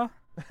curly straw?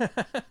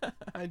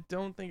 I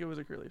don't think it was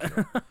a curly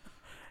straw.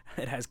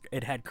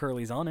 It had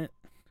curlies on it.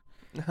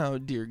 Oh,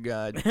 dear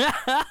God.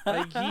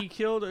 Like, he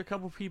killed a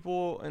couple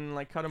people and,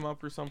 like, cut them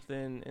up or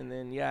something, and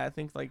then, yeah, I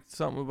think, like,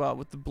 something about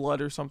with the blood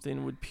or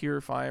something would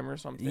purify him or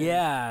something.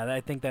 Yeah,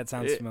 I think that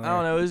sounds familiar.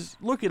 I don't know.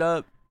 Look it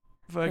up.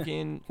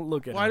 Fucking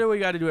look at why do we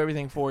got to do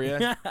everything for you?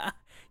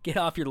 Get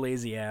off your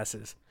lazy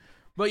asses.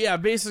 But yeah,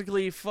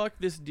 basically, fuck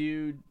this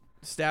dude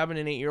stabbing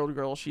an 8-year-old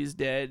girl. She's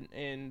dead,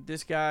 and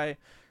this guy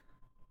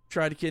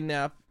tried to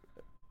kidnap,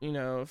 a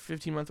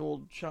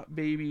 15-month-old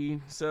baby.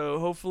 So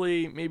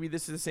hopefully, maybe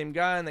this is the same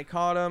guy, and they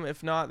caught him.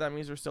 If not, that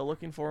means we're still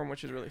looking for him,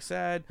 which is really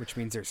sad. Which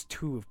means there's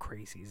 2 of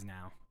crazies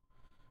now.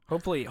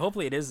 Hopefully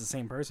it is the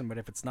same person. But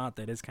if it's not,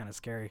 that is kind of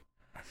scary.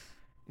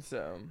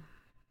 So,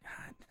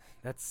 God,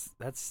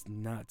 that's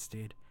nuts,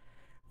 dude.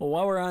 Well,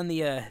 while we're on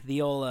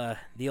the old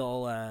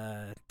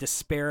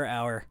despair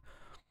hour,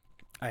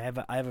 I have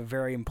a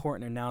very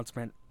important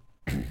announcement.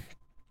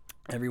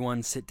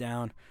 Everyone, sit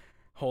down,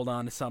 hold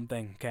on to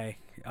something. Okay,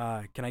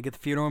 can I get the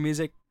funeral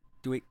music?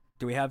 Do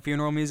we have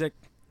funeral music?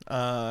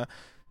 Da,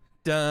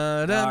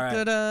 da, da,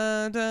 right.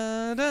 da,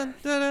 da, da,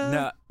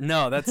 da.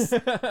 No,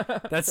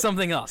 that's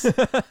something else.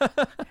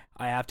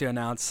 I have to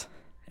announce,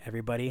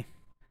 everybody,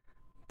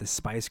 the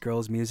Spice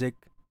Girls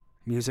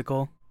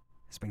musical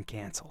has been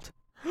canceled.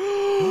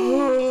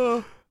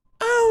 Oh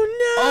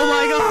no! Oh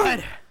my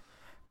god!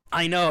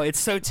 I know, it's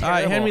so terrible.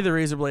 All right, hand me the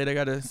razor blade. I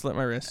gotta slit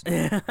my wrist.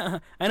 I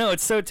know,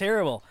 it's so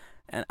terrible.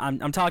 And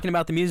I'm talking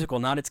about the musical,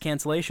 not its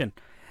cancellation.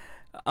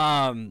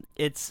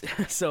 It's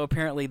so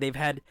apparently they've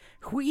had,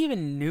 who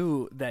even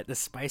knew that the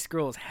Spice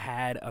Girls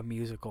had a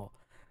musical?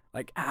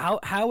 Like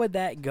how would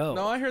that go?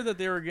 No, I heard that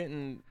they were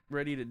getting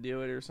ready to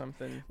do it or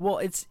something. Well,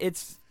 it's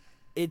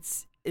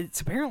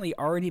apparently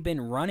already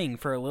been running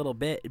for a little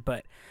bit,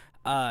 but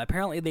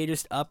apparently they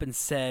just up and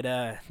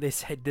said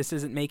this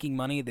isn't making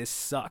money, this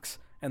sucks,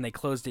 and they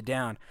closed it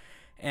down.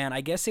 And I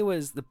guess it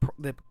was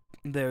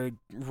the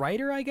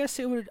writer, I guess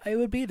it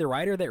would be the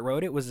writer that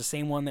wrote it was the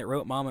same one that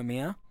wrote Mamma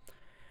Mia.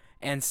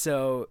 And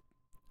so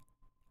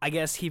I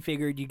guess he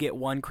figured you get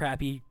one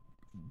crappy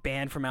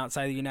band from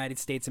outside the United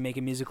States and make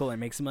a musical and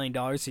makes $1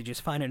 million, so you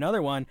just find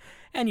another one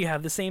and you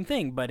have the same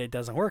thing, but it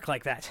doesn't work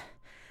like that.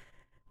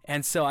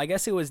 And so I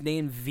guess it was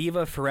named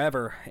Viva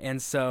Forever.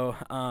 And so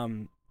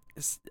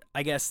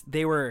I guess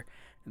they were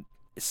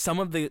some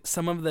of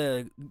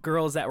the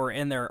girls that were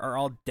in there are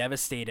all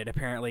devastated.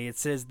 Apparently, it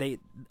says they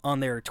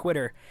on their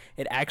Twitter,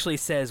 it actually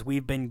says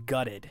we've been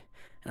gutted.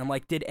 And I'm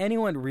like, did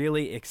anyone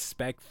really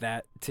expect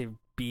that to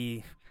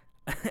be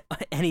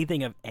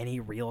anything of any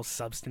real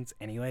substance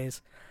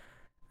anyways?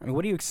 I mean,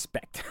 what do you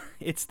expect?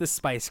 It's the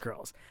Spice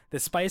Girls. The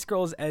Spice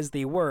Girls, as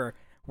they were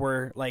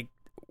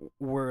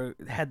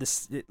had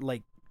this,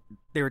 like,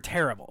 they were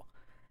terrible.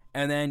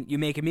 And then you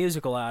make a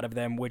musical out of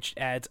them, which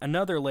adds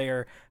another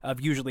layer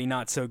of usually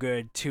not so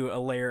good to a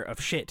layer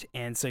of shit.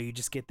 And so you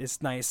just get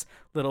this nice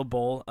little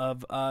bowl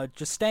of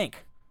just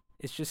stank.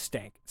 It's just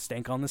stank.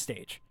 Stank on the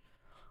stage.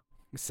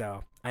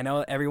 So I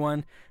know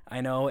everyone,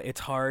 I know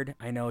it's hard.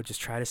 I know, just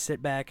try to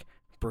sit back,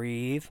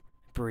 breathe.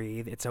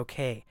 It's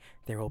okay.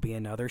 There will be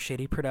another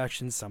shitty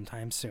production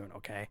sometime soon,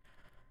 okay?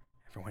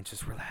 Everyone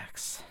just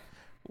relax.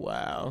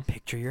 Wow.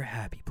 Picture your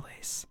happy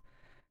place.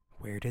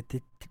 Where did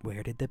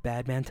the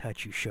bad man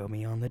touch you? Show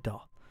me on the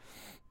doll.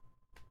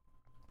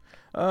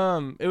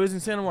 It was in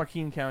San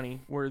Joaquin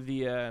County where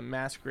the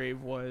mass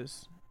grave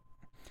was.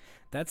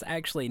 That's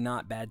actually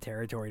not bad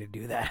territory to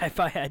do that. If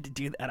I had to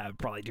do that, I would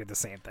probably do the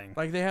same thing.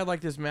 Like, they had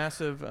like this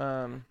massive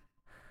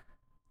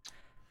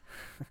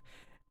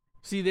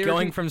See, they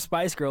going from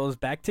Spice Girls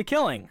back to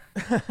killing.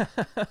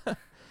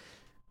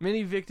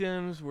 Many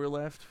victims were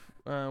left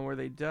where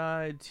they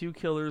died. 2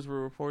 killers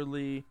were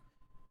reportedly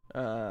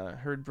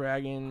heard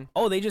bragging.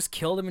 Oh, they just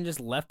killed him and just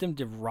left him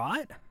to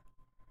rot?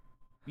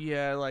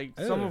 Yeah, like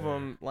some of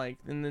them, like,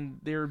 and then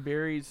they were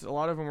buried. A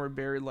lot of them were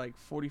buried like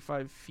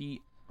 45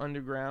 feet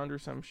underground or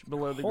some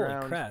below the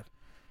ground. Holy crap!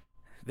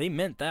 They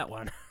meant that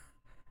one.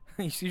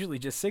 It's usually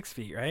just 6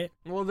 feet, right?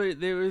 Well,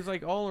 there was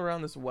like all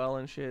around this well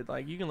and shit.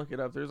 Like, you can look it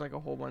up. There's like a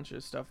whole bunch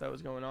of stuff that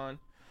was going on.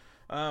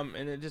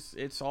 And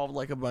it solved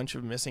like a bunch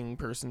of missing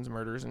persons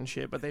murders and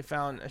shit. But they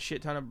found a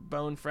shit ton of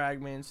bone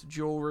fragments,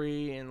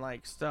 jewelry, and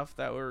like stuff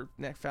that were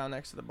found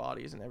next to the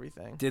bodies and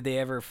everything. Did they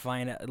ever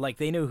find out, like,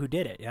 they knew who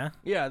did it? Yeah.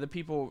 Yeah, the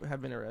people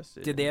have been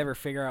arrested. Did they ever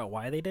figure out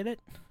why they did it?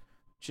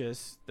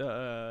 Just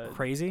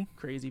crazy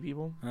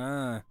people.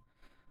 Wow.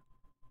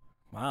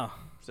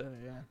 So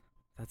yeah,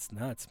 that's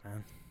nuts,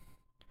 man.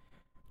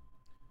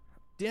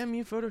 Damn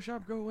you,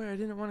 Photoshop, go away. I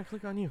didn't want to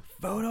click on you.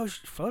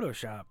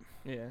 Photoshop.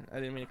 Yeah, I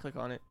didn't mean to click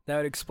on it. That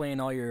would explain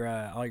all your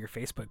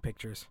Facebook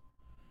pictures.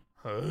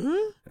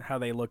 Huh? How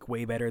they look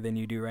way better than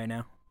you do right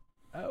now.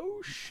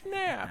 Oh,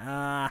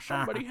 snap.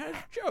 Somebody has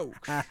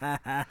jokes.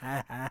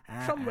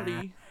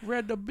 Somebody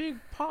read the big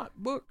pot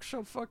books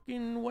of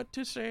fucking what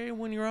to say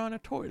when you're on a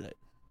toilet.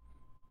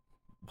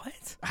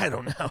 What? I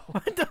don't know.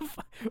 What the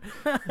fuck?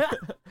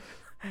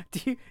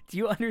 Do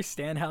you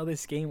understand how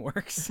this game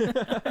works?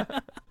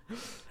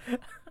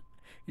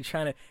 You're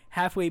trying to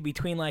halfway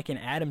between like an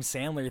Adam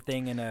Sandler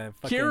thing and a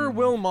fucking... Kira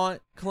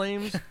Wilmot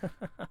claims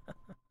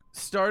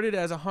started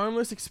as a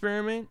harmless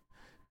experiment.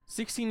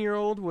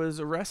 16-year-old was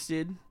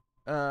arrested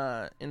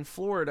in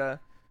Florida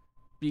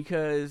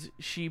because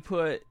she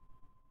put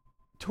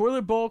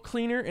toilet bowl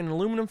cleaner and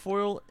aluminum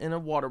foil in a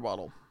water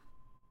bottle.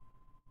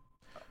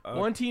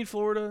 One teen,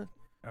 Florida.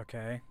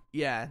 Okay.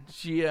 Yeah,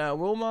 she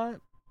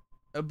Wilmot,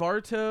 a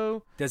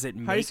Bartow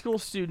high school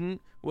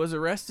student, was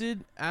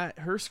arrested at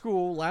her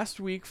school last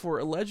week for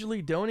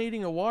allegedly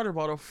donating a water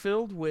bottle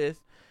filled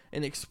with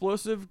an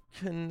explosive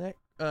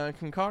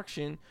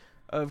concoction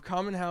of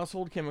common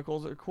household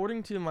chemicals.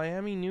 According to the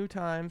Miami New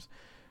Times,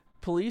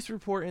 police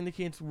report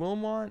indicates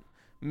Wilmot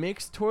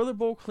mixed toilet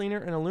bowl cleaner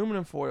and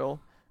aluminum foil,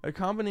 a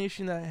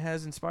combination that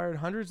has inspired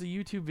hundreds of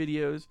YouTube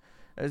videos,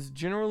 as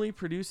generally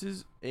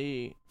produces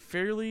a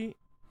fairly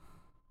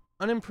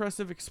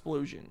unimpressive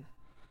explosion.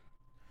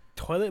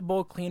 Toilet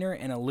bowl cleaner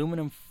and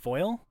aluminum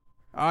foil?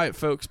 All right,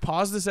 folks,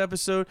 pause this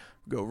episode.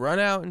 Go run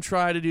out and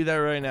try to do that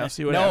right now.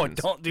 See what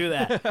happens. No, don't do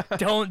that.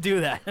 Don't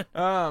do that.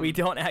 Um, We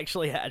don't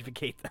actually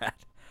advocate that.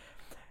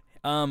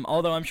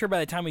 Although I'm sure by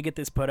the time we get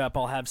this put up,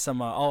 I'll have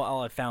some.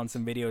 I'll have found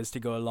some videos to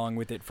go along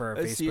with it for our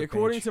Let's Facebook see.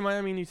 According page. to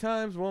Miami New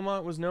Times,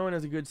 Wilmot was known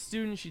as a good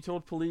student. She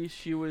told police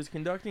she was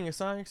conducting a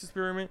science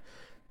experiment.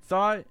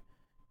 Thought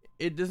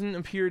it doesn't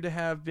appear to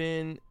have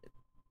been,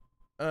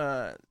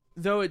 though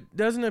it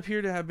doesn't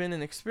appear to have been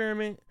an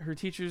experiment. Her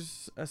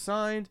teachers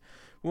assigned.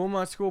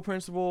 Wilmot school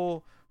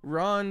principal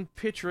Ron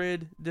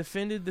Pitred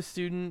defended the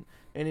student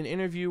in an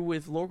interview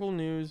with local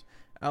news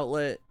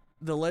outlet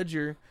The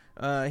Ledger.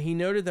 He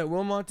noted that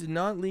Wilmot did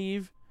not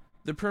leave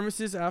the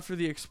premises after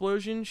the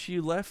explosion. She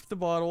left the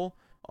bottle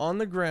on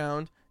the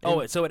ground.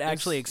 Oh, so it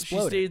actually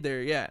exploded. She stayed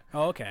there, yeah.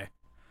 Oh, okay.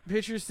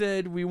 Pitcher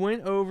said, "We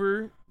went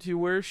over to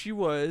where she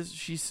was.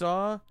 She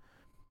saw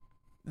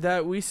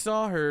that we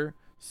saw her,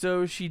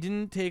 so she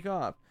didn't take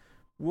off."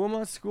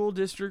 Wilmot School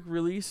District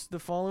released the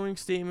following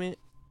statement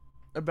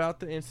about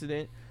the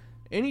incident.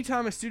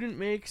 "Anytime a student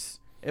makes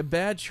a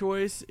bad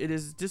choice, it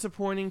is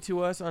disappointing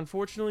to us.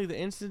 Unfortunately, the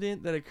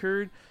incident that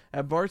occurred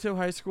at Bartow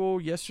High School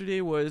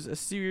yesterday was a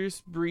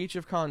serious breach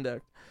of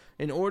conduct.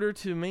 In order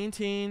to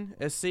maintain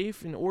a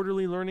safe and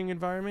orderly learning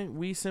environment,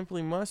 we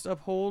simply must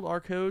uphold our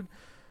code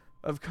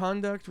of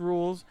conduct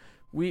rules.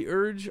 We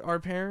urge our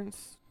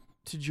parents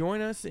to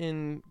join us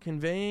in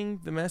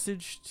conveying the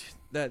message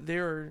that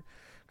there are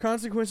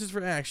consequences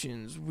for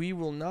actions. We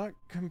will not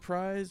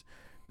compromise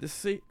the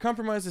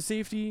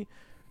safety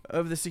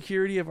of the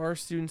security of our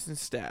students and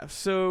staff."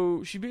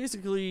 So she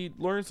basically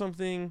learned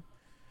something.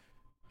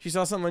 She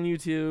saw something on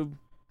YouTube,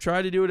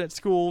 tried to do it at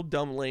school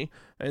dumbly,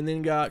 and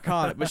then got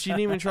caught. But she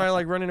didn't even try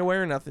like running away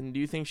or nothing. Do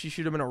you think she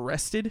should have been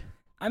arrested?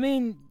 I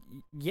mean,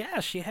 yeah,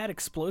 she had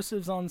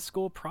explosives on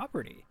school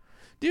property.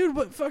 Dude,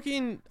 but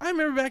fucking, I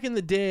remember back in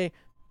the day,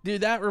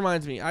 dude, that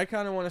reminds me, I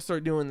kind of want to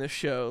start doing this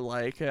show,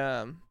 like,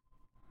 I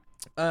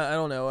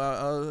don't know,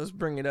 I'll just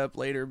bring it up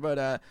later,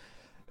 but,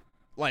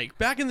 like,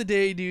 back in the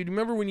day, dude,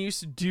 remember when you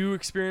used to do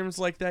experiments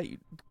like that?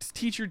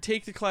 Teacher would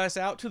take the class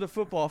out to the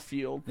football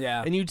field,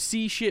 Yeah. and you'd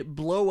see shit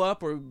blow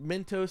up or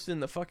Mentos in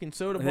the fucking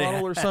soda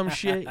bottle or some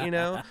shit, you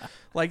know?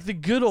 Like the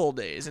good old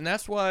days, and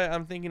that's why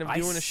I'm thinking of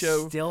doing a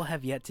show. I still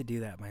have yet to do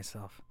that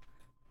myself.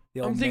 The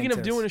I'm old thinking of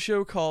Mentos. doing a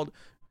show called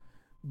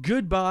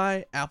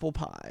Goodbye Apple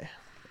Pie.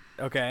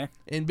 Okay.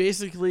 And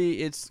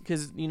basically, it's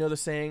because, you know, the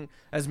saying,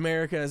 as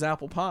America as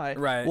apple pie.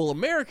 Right. Well,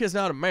 America's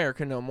not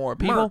America no more,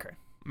 people.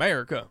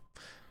 America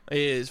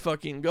is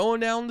fucking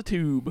going down the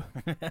tube.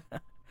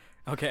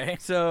 Okay.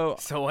 So,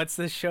 what's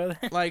this show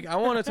then? like, I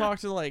want to talk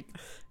to, like,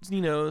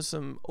 you know,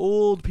 some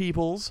old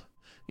peoples,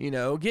 you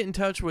know, get in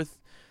touch with,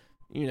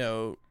 you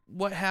know,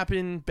 what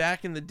happened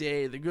back in the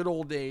day, the good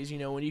old days, you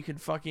know, when you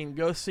could fucking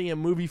go see a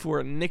movie for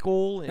a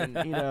nickel and,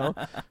 you know,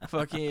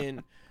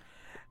 fucking...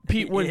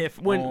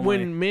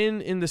 When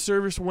men in the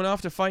service went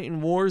off to fight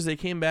in wars, they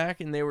came back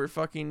and they were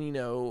fucking, you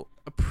know,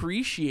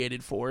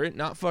 appreciated for it,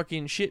 not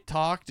fucking shit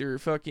talked or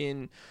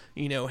fucking,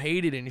 you know,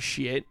 hated and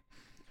shit.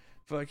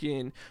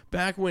 Fucking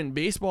back when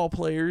baseball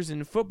players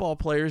and football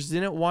players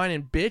didn't whine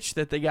and bitch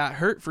that they got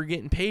hurt for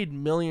getting paid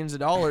millions of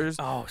dollars.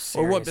 Oh,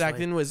 or what back seriously?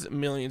 then was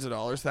millions of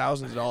dollars,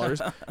 thousands of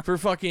dollars for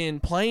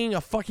fucking playing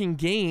a fucking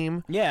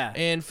game. Yeah.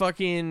 And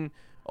fucking,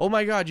 oh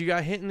my God, you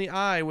got hit in the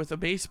eye with a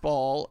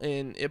baseball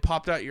and it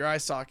popped out your eye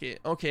socket.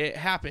 Okay, it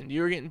happened.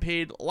 You were getting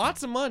paid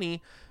lots of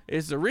money.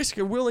 It's the risk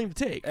you're willing to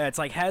take. It's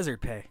like hazard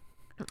pay.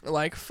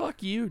 Like,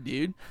 fuck you,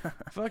 dude.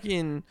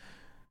 Fucking,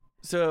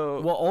 so.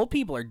 Well, old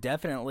people are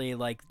definitely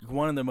like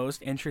one of the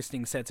most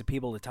interesting sets of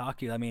people to talk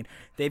to. I mean,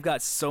 they've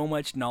got so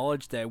much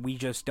knowledge that we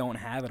just don't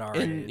have at our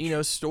and, age. you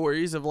know,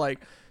 stories of like,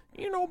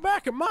 you know,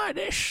 back in my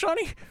day,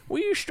 Sonny,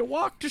 we used to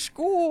walk to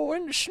school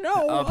in the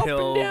snow,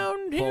 Uphill, up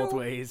and down both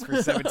ways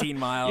for 17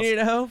 miles. You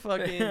know,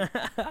 fucking,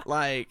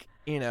 like,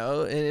 you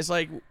know, and it's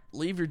like,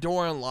 leave your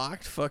door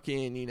unlocked,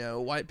 fucking, you know,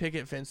 white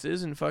picket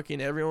fences, and fucking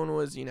everyone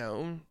was, you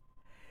know,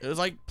 it was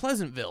like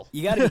Pleasantville.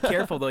 You got to be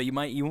careful though. You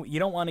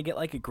don't want to get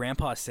like a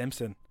Grandpa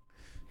Simpson.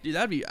 Dude,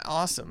 that'd be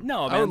awesome.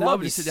 No, I man, would that love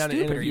would to be sit down and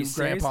stupid. Are interview you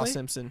Grandpa seriously?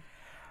 Simpson.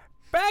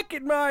 Back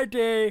in my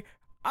day,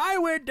 I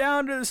went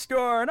down to the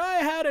store and I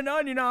had an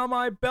onion on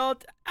my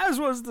belt,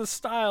 as was the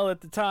style at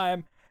the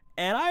time.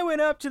 And I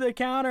went up to the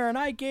counter and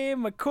I gave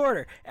him a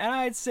quarter. And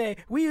I'd say,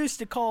 we used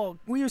to call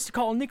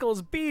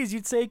nickels bees.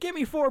 You'd say, give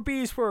me 4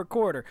 bees for a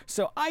quarter.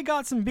 So I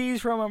got some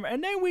bees from him,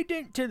 and then we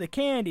went to the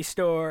candy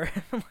store.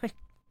 I'm like,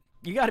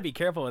 you got to be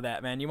careful with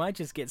that, man. You might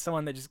just get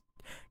someone that just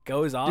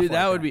goes off. Dude, like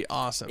that would be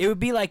awesome. It would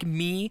be like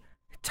me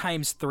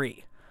times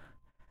 3.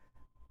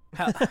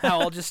 How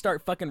I'll just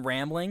start fucking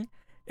rambling,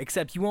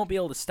 except you won't be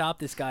able to stop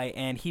this guy,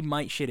 and he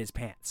might shit his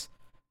pants.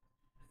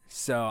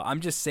 So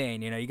I'm just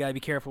saying, you know, you gotta be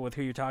careful with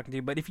who you're talking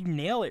to. But if you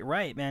nail it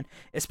right, man,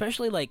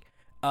 especially like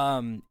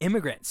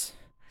immigrants,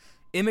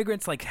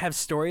 immigrants like have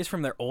stories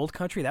from their old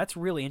country, that's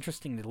really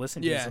interesting to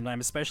listen to Yeah.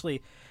 sometimes,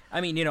 especially, I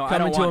mean, you know, I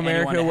Coming don't to want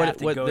America, anyone to have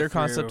to what go their through,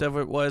 concept of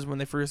it was when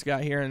they first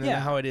got here, and then Yeah.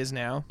 how it is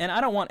now. and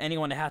I don't want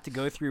anyone to have to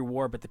go through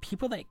war, but the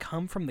people that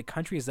come from the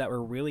countries that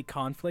were really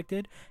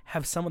conflicted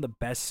have some of the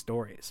best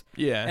stories.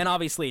 Yeah. And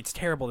obviously, it's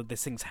terrible that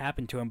this thing's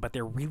happened to them, but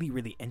they're really,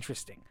 really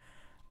interesting.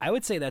 I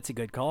would say that's a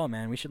good call,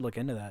 man. We should look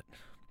into that.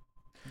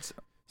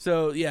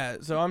 So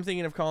I'm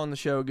thinking of calling the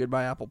show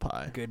Goodbye Apple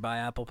Pie. Goodbye,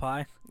 apple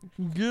pie.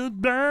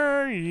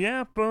 Goodbye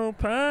Apple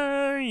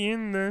Pie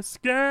in the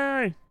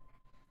sky.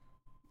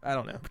 I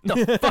don't know.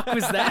 The fuck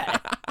was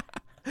that?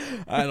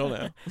 I don't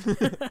know.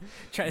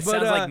 Sounds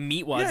But, like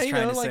Meat was yeah, you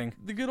trying know, to like sing.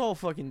 the good old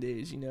fucking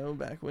days, you know,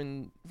 back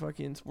when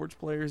fucking sports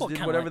players Well, did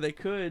kinda whatever like- they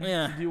could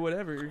yeah. to do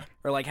whatever.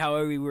 Or like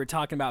how we were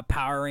talking about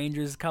Power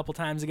Rangers a couple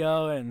times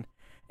ago,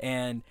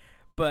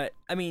 but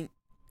I mean,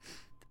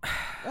 I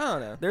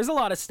don't know. there's a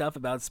lot of stuff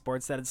about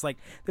sports that it's like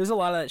there's a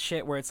lot of that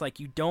shit where it's like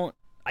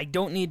I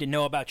don't need to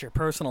know about your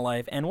personal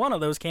life, and one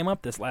of those came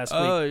up this last week.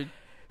 Oh,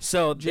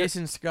 So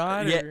Jason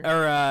Scott? yeah,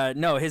 Or? or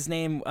no, his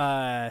name.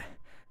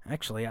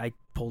 Actually, I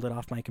pulled it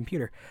off my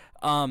computer.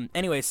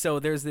 Anyway, so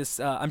there's this.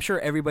 I'm sure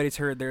everybody's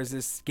heard. There's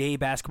this gay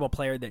basketball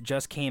player that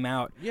just came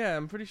out. Yeah,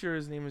 I'm pretty sure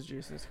his name is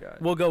Jason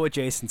Scott. We'll go with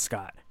Jason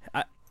Scott.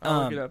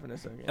 I'll look it up in a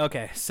second.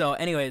 Okay, so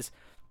anyways,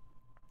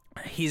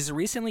 he's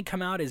recently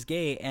come out as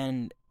gay,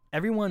 and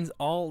everyone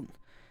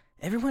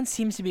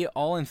seems to be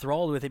all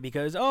enthralled with it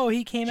because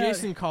he came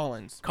Jason out.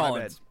 Collins. My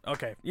Collins.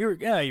 Okay, you're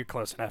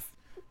close enough. bad.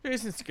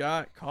 Jason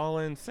Scott,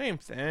 Collins, same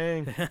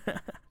thing.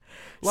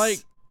 Like,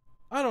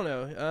 I don't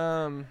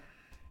know.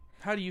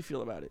 How do you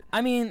feel about it?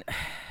 I mean,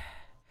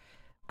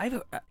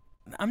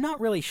 I'm not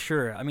really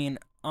sure. I mean,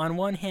 on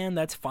one hand,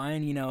 that's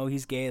fine. You know,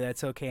 he's gay.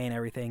 That's okay and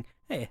everything.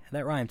 Hey,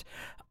 that rhymed.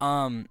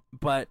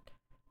 But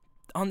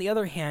on the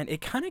other hand,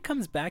 it kind of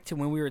comes back to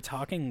when we were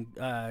talking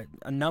a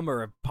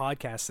number of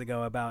podcasts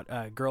ago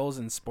about girls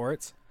in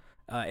sports,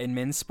 in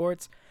men's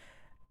sports,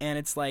 and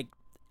it's like,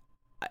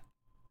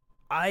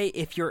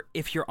 if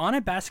you're on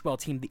a basketball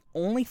team, the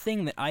only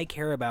thing that I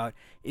care about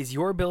is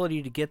your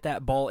ability to get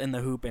that ball in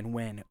the hoop and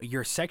win.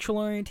 Your sexual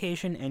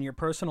orientation and your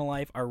personal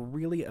life are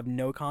really of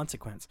no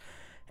consequence.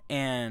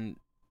 And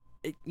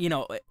you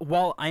know,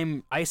 while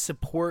I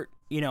support,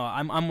 you know,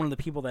 I'm one of the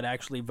people that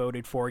actually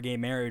voted for gay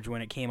marriage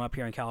when it came up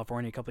here in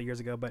California a couple of years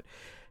ago, but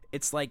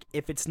it's like,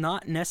 if it's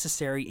not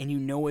necessary and you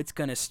know it's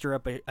going to stir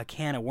up a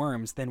can of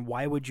worms, then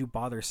why would you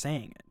bother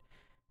saying it?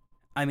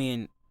 I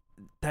mean,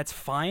 that's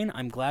fine.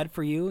 I'm glad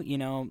for you. You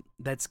know,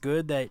 that's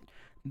good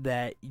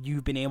that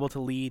you've been able to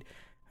lead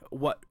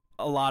what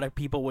a lot of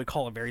people would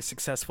call a very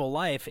successful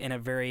life in a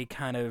very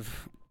kind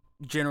of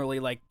generally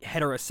like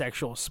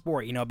heterosexual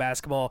sport. You know,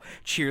 basketball,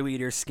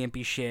 cheerleaders,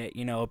 skimpy shit.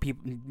 You know,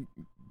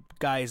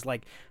 guys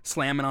like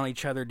slamming on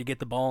each other to get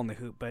the ball in the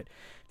hoop. But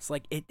it's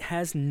like, it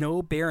has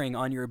no bearing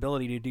on your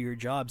ability to do your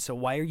job. So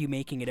why are you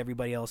making it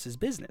everybody else's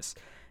business?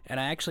 And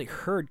I actually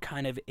heard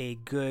kind of a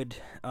good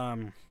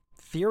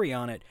theory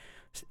on it.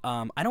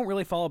 I don't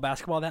really follow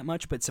basketball that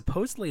much, but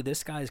supposedly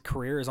this guy's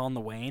career is on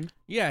the wane.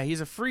 Yeah,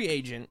 he's a free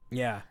agent,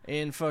 Yeah.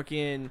 and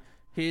fucking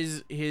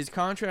his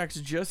contract's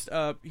just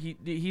up.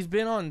 He's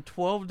been on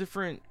 12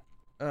 different.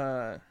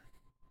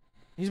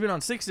 He's been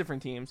on 6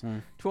 different teams.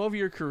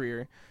 12-year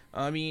career.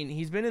 I mean,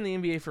 he's been in the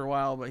NBA for a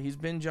while, but he's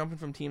been jumping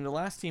from team. The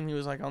last team he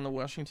was like on the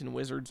Washington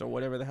Wizards or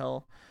whatever the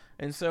hell,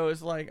 and so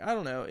it's like, I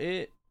don't know.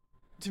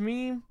 To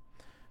me,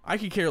 I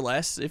could care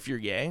less if you're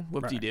gay.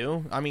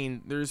 Whoop-de-doo. I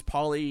mean, there's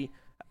probably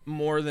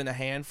more than a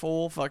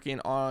handful fucking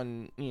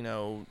on, you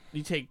know,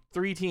 you take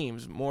 3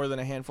 teams, more than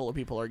a handful of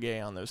people are gay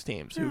on those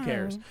teams. Who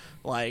cares?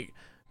 Like,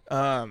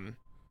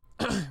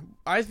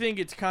 I think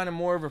it's kind of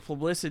more of a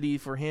publicity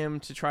for him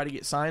to try to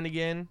get signed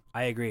again.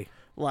 I agree.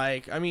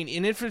 Like, I mean,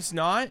 and if it's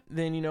not,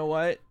 then you know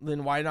what?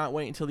 Then why not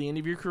wait until the end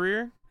of your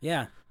career?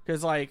 Yeah.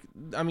 Because, like,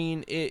 I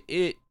mean,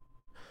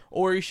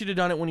 or you should have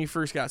done it when you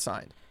first got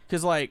signed.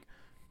 Because, like,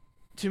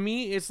 to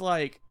me, it's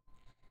like,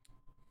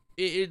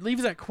 it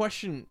leaves that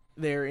question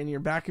there in your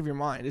back of your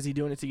mind. Is he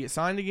doing it to get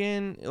signed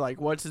again? Like,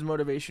 what's his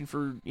motivation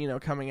for, you know,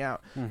 coming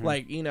out?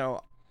 Like, you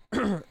know,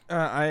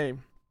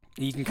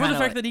 You can for the kind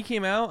fact of that he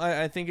came out,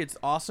 I think it's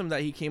awesome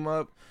that he came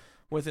up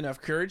with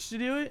enough courage to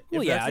do it.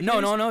 well, if yeah, that's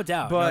the no case.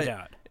 doubt, But no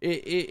doubt.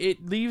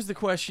 it leaves the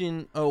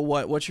question, oh,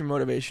 what's your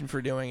motivation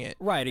for doing it?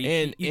 Right, you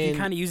and can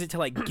kind of use it to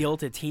like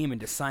guilt a team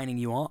into signing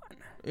you on.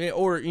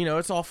 Or, you know,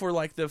 it's all for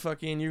like the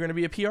fucking, you're going to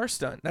be a PR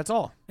stunt. That's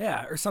all.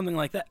 Yeah, or something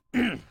like that.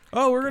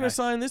 Oh, we're going to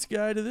sign this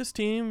guy to this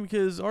team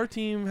because our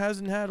team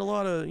hasn't had a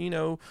lot of, you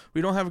know,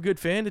 we don't have a good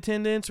fan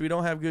attendance. We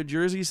don't have good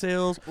jersey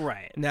sales.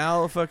 Right.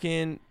 Now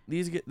fucking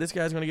this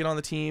guy's going to get on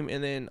the team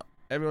and then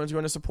everyone's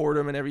going to support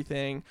him and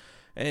everything.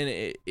 And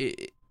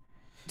it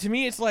to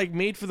me, it's like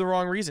made for the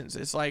wrong reasons.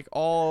 It's like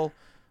all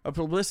a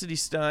publicity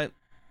stunt,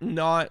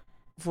 not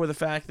for the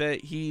fact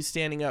that he's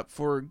standing up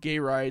for gay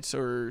rights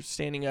or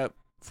standing up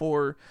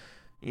for,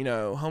 you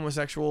know,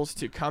 homosexuals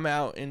to come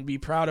out and be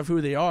proud of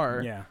who they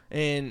are. Yeah.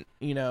 And,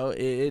 you know,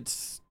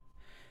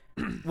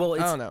 Well,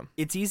 it's, I don't know.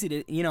 It's easy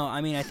to,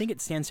 I mean, I think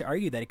it stands to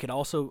argue that it could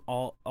also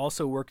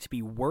work to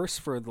be worse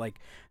for like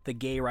the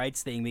gay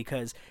rights thing,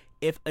 because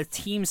if a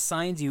team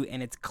signs you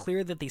and it's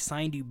clear that they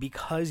signed you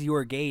because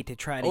you're gay to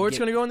try to Or it's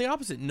going to go in the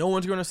opposite. No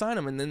one's going to sign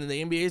him, and then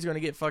the NBA is going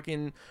to get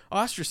fucking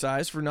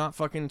ostracized for not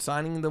fucking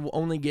signing the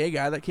only gay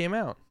guy that came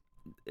out.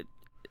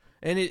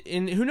 And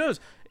who knows?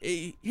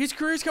 His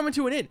career's coming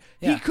to an end.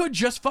 Yeah. He could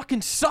just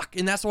fucking suck,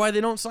 and that's why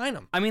they don't sign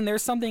him. I mean,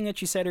 there's something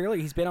that you said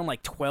earlier. He's been on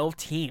like 12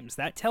 teams.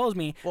 That tells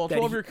me Well, that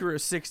 12-year career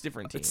is 6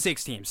 different teams.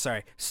 6 teams,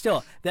 sorry.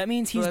 Still, that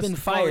means he's that's been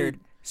probably- fired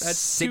that's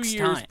 6 2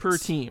 years times per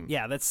team.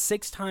 Yeah, that's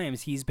 6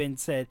 times he's been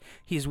said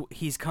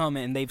he's come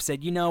and they've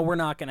said, we're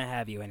not going to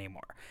have you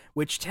anymore.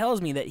 Which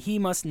tells me that he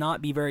must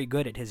not be very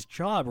good at his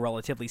job,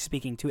 relatively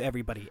speaking, to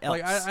everybody else.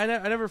 Like I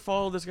never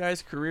followed this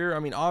guy's career. I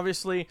mean,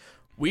 obviously,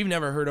 we've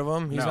never heard of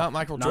him. He's No, not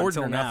Michael not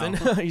Jordan or until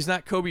nothing. He's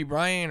not Kobe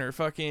Bryant or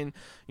fucking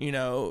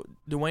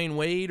Dwayne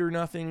Wade or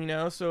nothing.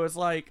 So it's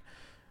like,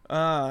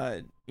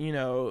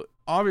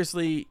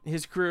 obviously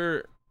his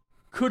career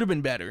could have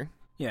been better.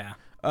 Yeah.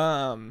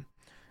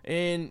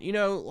 And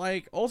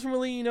like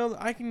ultimately,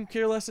 I can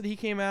care less that he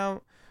came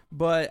out,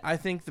 but I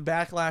think the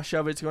backlash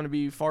of it's going to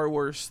be far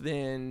worse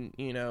than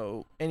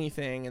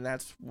anything, and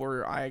that's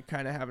where I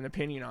kind of have an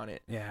opinion on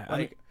it. Yeah.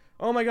 Like,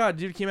 oh my god,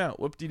 dude came out,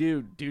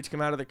 whoop-de-doo. Dudes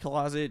come out of the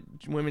closet,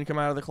 women come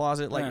out of the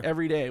closet like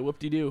every day,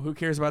 whoop-de-doo. Who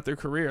cares about their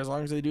career as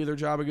long as they do their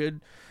job good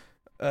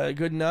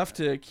enough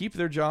to keep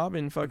their job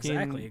and fucking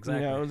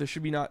Exactly.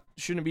 there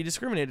shouldn't be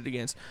discriminated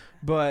against.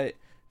 But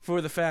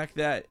for the fact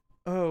that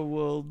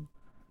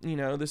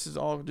this is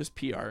all just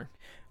PR.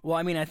 Well,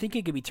 I mean, I think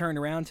it could be turned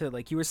around to,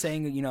 like you were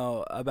saying,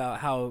 about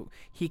how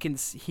he can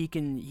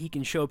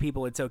show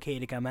people it's okay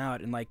to come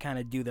out and like kind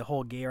of do the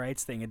whole gay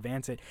rights thing,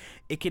 advance it.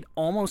 It could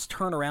almost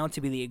turn around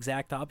to be the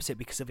exact opposite,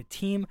 because if a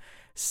team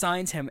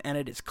signs him and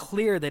it is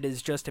clear that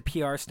it's just a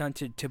PR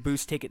stunt to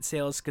boost ticket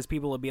sales, because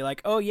people will be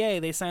like, oh yay,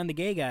 they signed the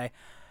gay guy,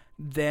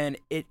 then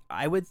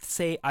I would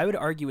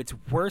argue it's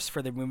worse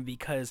for the movie,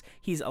 because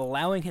he's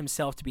allowing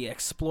himself to be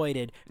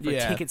exploited for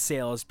ticket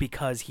sales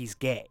because he's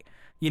gay.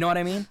 You know what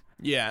I mean?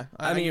 Yeah,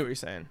 I mean, get what you're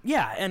saying.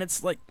 Yeah, and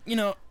it's like,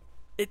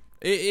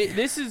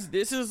 this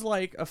is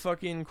like a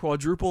fucking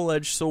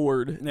quadruple-edged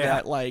sword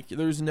that like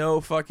there's no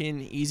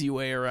fucking easy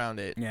way around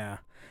it. Yeah.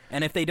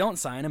 And if they don't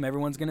sign him,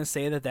 everyone's going to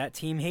say that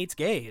team hates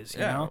gays,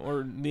 you know?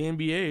 Or the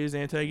NBA is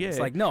anti-gay. It's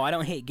like, no, I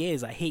don't hate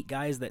gays. I hate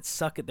guys that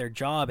suck at their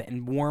job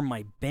and warm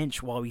my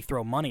bench while we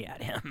throw money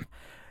at him.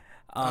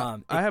 I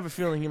have a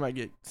feeling he might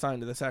get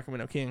signed to the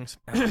Sacramento Kings.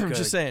 Good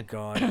Just saying.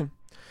 God.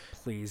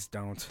 Please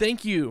don't.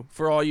 Thank you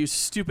for all you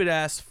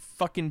stupid-ass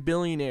fucking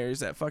billionaires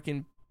that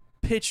fucking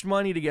pitched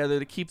money together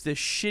to keep this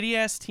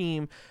shitty-ass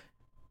team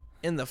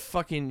in the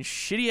fucking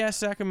shitty-ass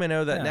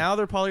Sacramento that now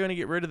they're probably going to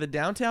get rid of the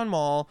downtown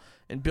mall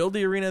and build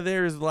the arena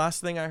there is the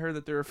last thing I heard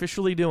that they're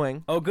officially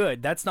doing. Oh,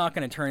 good. That's not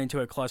going to turn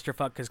into a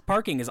clusterfuck, because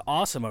parking is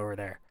awesome over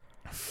there.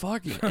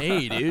 Fucking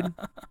A, dude.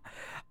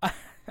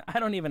 I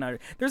don't even know.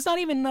 There's not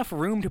even enough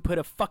room to put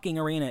a fucking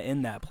arena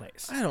in that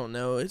place. I don't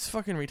know. It's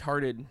fucking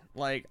retarded.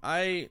 Like,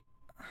 I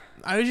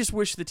just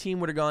wish the team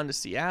would have gone to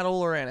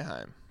Seattle or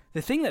Anaheim.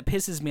 The thing that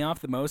pisses me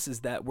off the most is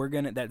that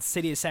that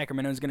city of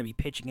Sacramento is going to be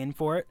pitching in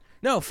for it.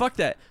 No, fuck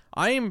that.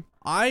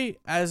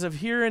 As of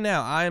here and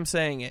now, I am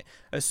saying it.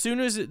 As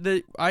soon as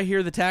I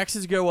hear the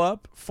taxes go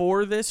up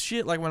for this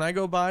shit, like when I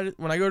go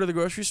to the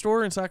grocery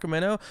store in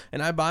Sacramento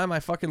and I buy my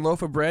fucking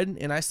loaf of bread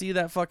and I see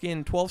that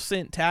fucking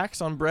 12-cent tax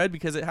on bread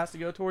because it has to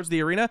go towards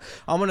the arena,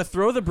 I'm going to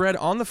throw the bread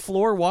on the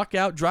floor, walk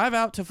out, drive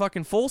out to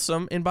fucking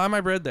Folsom and buy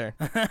my bread there.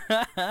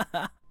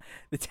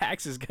 The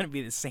tax is going to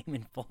be the same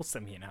in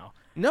Folsom,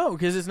 No,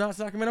 because it's not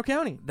Sacramento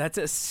County. That's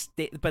a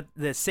state, but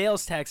the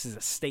sales tax is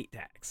a state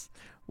tax.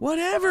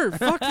 Whatever.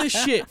 Fuck this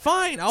shit.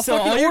 Fine. I'll So all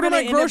fucking you're order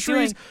gonna my end up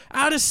groceries doing-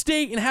 out of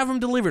state and have them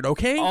delivered,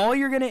 okay? All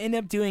you're going to end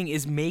up doing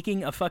is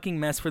making a fucking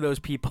mess for those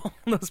people,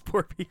 those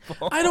poor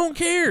people. I don't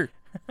care.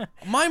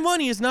 My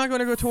money is not going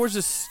to go towards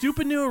this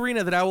stupid new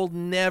arena that I will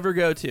never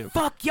go to.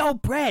 Fuck your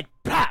bread.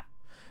 Blah.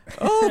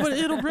 Oh, but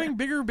it'll bring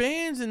bigger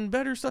bands and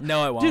better stuff.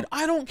 No, it won't. Dude,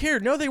 I don't care.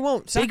 No, they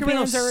won't. Big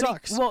Sacramento bands already,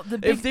 sucks. Well, the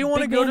if they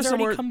want to go to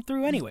somewhere, come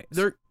through anyways.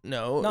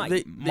 Not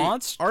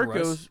monstrous.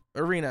 Arco's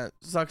arena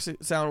sucks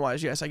sound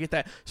wise. Yes, I get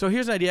that. So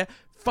here's an idea.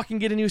 Fucking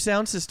get a new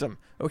sound system,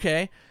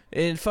 okay?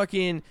 And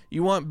fucking,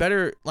 you want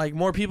better, like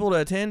more people to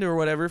attend or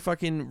whatever.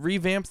 Fucking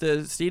revamp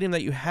the stadium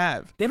that you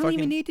have. They don't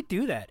even need to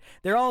do that.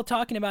 They're all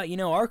talking about,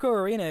 Arco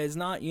Arena is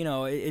not,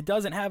 it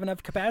doesn't have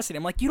enough capacity.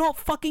 I'm like, you don't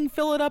fucking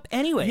fill it up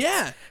anyway.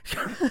 Yeah.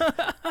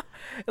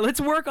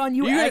 Let's work on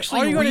All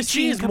you're going to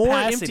see is capacity. more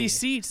empty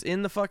seats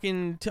in the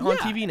fucking on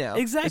TV now.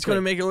 Exactly. It's going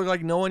to make it look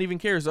like no one even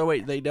cares. Oh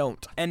wait, they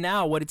don't. And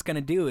now what it's going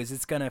to do is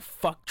it's going to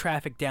fuck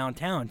traffic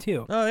downtown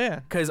too. Oh yeah.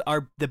 Because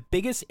I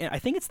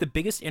think it's the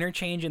biggest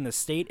interchange in the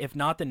state, if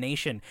not the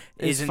nation,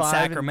 is in 5 and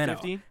Sacramento.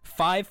 50?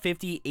 5,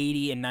 50,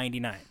 80, and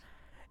 99.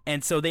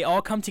 And so they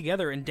all come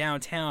together in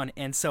downtown.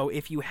 And so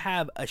if you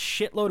have a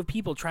shitload of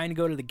people trying to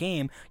go to the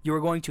game, you are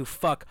going to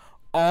fuck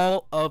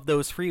all of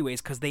those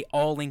freeways because they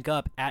all link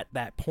up at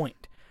that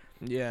point.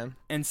 Yeah.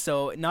 And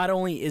so not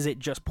only is it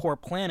just poor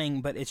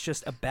planning, but it's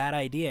just a bad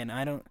idea. And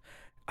I don't.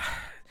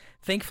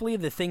 Thankfully,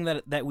 the thing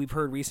that we've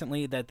heard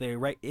recently that the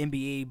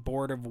NBA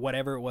board of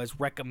whatever it was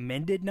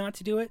recommended not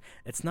to do it.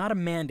 It's not a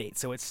mandate,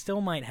 so it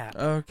still might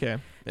happen. Okay.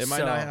 It might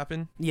So- not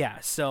happen. Yeah.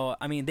 So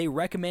I mean, they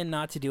recommend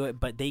not to do it,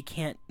 but they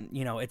can't.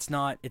 It's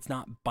not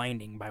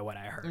binding by what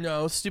I heard.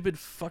 No, stupid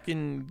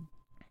fucking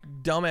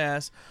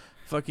dumbass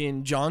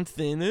fucking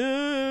Jonathan.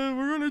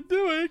 We're gonna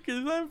do it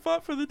because I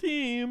fought for the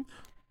team.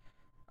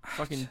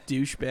 Fucking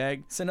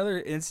douchebag. It's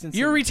another instance.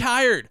 You're of-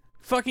 retired.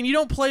 Fucking, you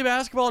don't play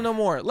basketball no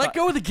more. Let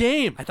go of the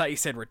game. I thought you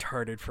said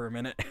retarded for a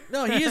minute.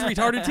 No, he is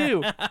retarded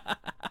too.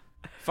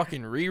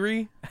 Fucking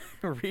Riri.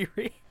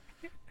 Riri.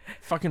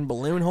 Fucking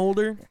balloon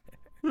holder.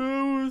 I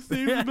want to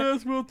save the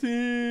basketball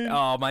team.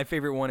 Oh, my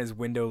favorite one is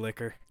window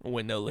licker.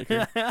 Window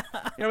licker. Yeah,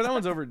 but that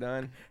one's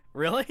overdone.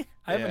 Really?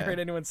 I haven't Yeah. heard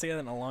anyone say that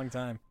in a long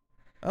time.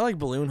 I like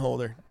balloon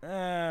holder.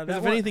 That Because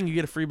if one- anything, you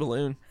get a free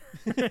balloon.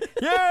 Yay!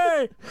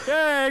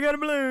 Yay! I got a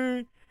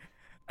balloon.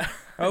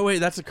 Oh wait,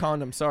 that's a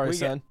condom. Sorry, We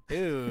son.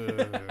 Ooh.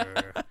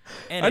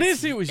 And I didn't it's-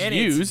 see it was and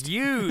it's used.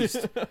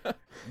 used.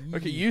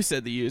 Okay, you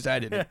said the used. I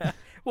didn't.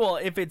 Well,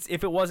 if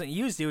it wasn't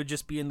used, it would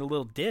just be in the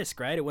little disc,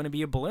 right? It wouldn't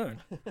be a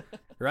balloon,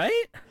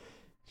 right?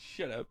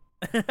 Shut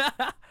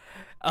up.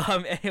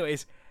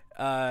 Anyways,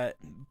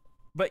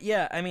 but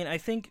yeah, I mean, I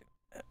think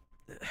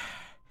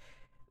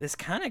this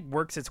kind of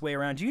works its way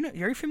around. Are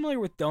you familiar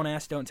with Don't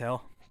Ask, Don't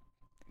Tell?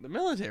 The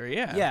military,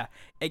 yeah. Yeah,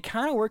 it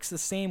kind of works the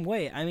same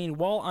way. I mean,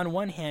 while on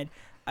one hand,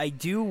 I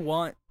do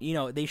want,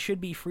 they should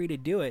be free to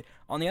do it.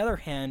 On the other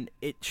hand,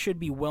 it should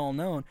be well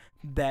known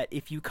that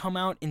if you come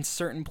out in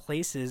certain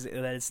places that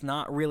it's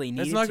not really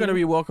needed It's not going to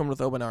be welcomed with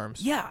open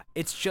arms. Yeah,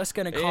 it's just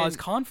going to cause And-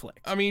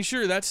 conflict. I mean,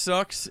 sure, that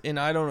sucks, and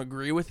I don't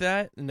agree with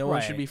that. No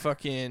one should Right. be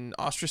fucking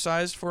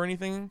ostracized for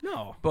anything.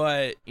 No.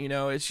 But,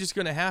 it's just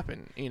going to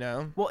happen,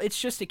 Well,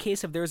 it's just a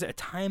case of there's a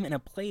time and a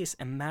place,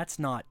 and that's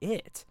not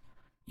it.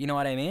 You know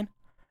what I mean?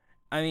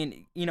 I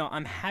mean,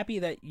 I'm happy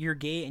that you're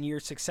gay and you're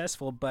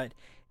successful, but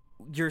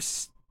you're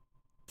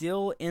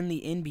still in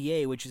the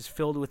NBA, which is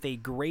filled with a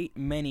great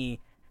many.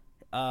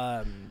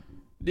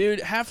 Dude,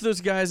 half those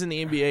guys in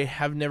the NBA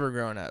have never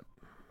grown up.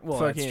 Well,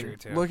 fucking, that's true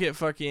too. Look at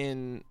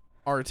fucking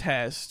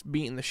Artest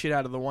beating the shit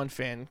out of the one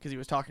fan because he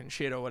was talking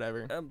shit or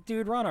whatever.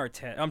 Dude, Ron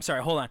Artest. I'm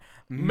sorry. Hold on.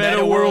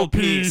 Meta World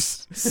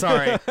Peace.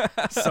 Sorry.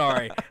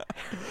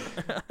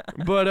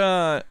 But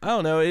I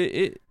don't know.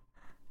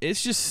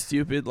 It's just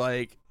stupid.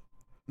 Like,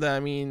 I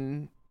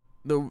mean,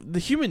 the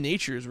human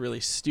nature is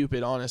really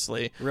stupid.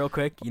 Honestly, Real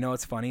quick, you know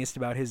what's funniest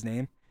about his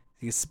name?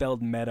 He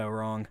spelled meta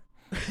wrong.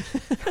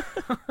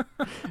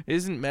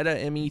 isn't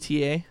Meta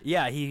META?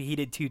 Yeah, he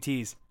did 2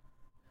 T's.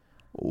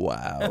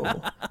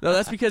 Wow. No,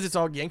 that's because it's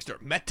all gangster.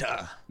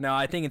 Meta. No,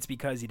 I think it's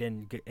because he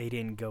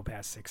didn't go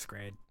past 6th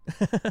grade.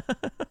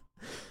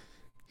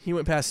 He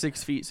went past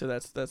 6 feet, so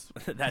that's.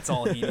 That's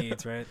all he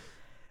needs, right?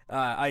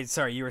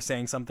 Sorry, you were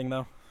saying something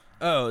though.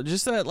 Oh,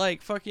 just that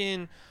like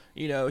fucking.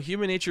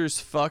 Human nature is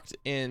fucked,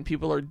 and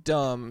people are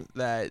dumb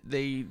that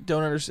they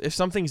don't understand. If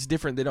something's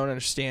different, they don't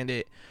understand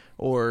it,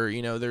 or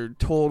they're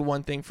told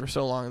one thing for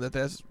so long that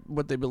that's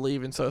what they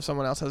believe, and so if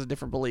someone else has a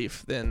different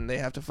belief, then they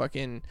have to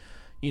fucking,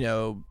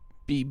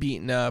 be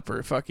beaten up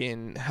or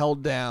fucking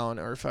held down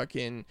or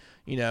fucking,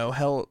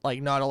 held like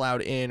not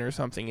allowed in or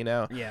something,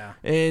 Yeah.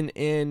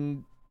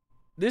 And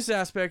this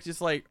aspect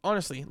is like,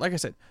 honestly, like I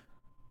said,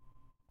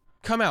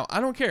 come out. I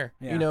don't care,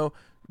 Yeah.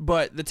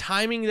 but the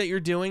timing that you're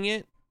doing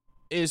it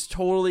is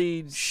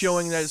totally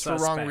showing that it's for wrong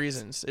Suspect.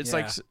 reasons. It's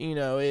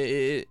Yeah.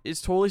 like,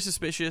 it's totally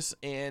suspicious,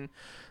 and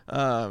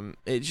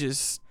it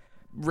just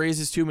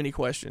raises too many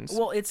questions.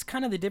 Well, it's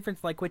kind of the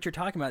difference, like what you're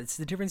talking about. It's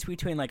the difference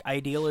between like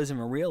idealism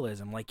and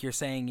realism. Like you're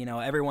saying,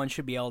 everyone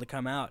should be able to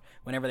come out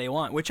whenever they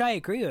want, which I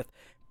agree with.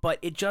 But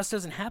it just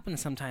doesn't happen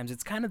sometimes.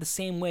 It's kind of the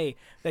same way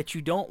that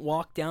you don't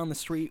walk down the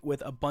street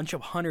with a bunch of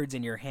hundreds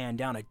in your hand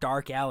down a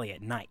dark alley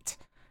at night.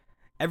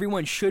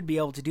 Everyone should be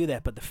able to do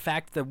that, but the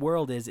fact of the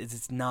world is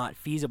it's not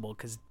feasible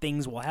because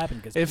things will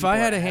happen. Cause If I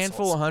had a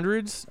handful of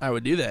hundreds, I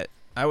would do that.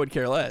 I would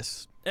care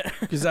less.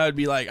 Because I would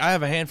be like, I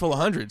have a handful of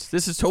hundreds.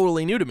 This is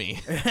totally new to me.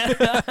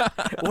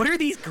 What are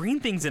these green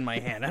things in my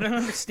hand? I don't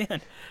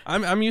understand.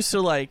 I'm used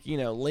to like,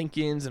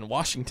 Lincolns and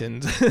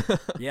Washingtons.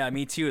 Yeah,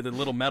 me too. The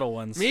little metal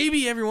ones.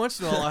 Maybe every once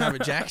in a while I'll have a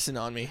Jackson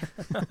on me.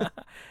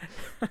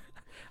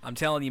 I'm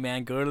telling you,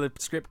 man, go to the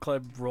strip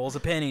club, rolls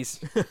of pennies.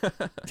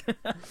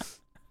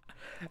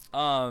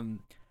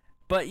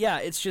 But yeah,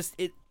 it's just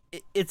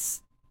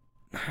it's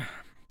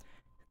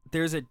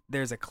there's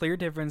a clear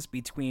difference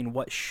between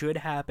what should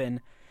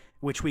happen,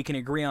 which we can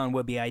agree on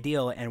would be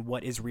ideal, and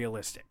what is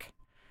realistic.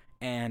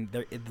 And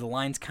the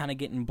line's kind of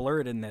getting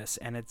blurred in this,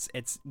 and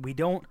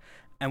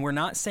we're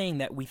not saying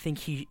that we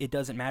think it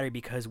doesn't matter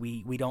because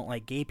we don't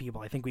like gay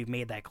people. I think we've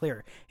made that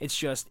clear. It's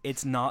just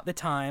it's not the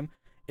time,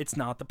 it's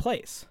not the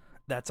place.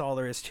 That's all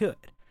there is to it.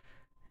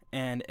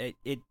 And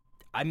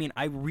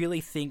I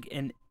really think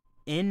in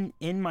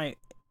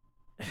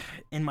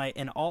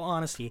all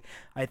honesty,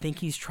 I think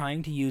he's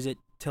trying to use it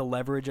to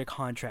leverage a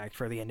contract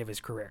for the end of his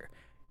career.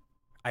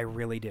 I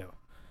really do.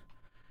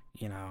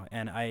 you know,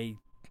 and I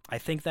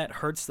think that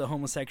hurts the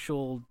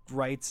homosexual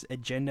rights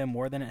agenda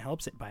more than it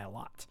helps it by a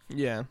lot.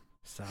 Yeah.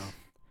 So,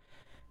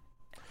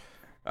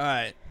 all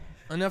right,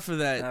 enough of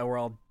that.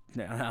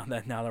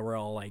 now that we're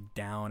all like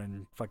down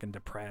and fucking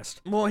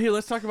depressed. Well, here,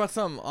 let's talk about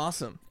something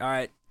awesome. All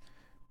right.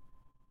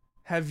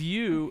 Have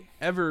you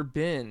ever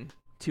been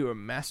to a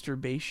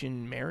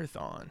masturbation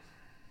marathon?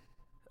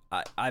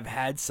 I've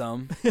had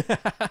some,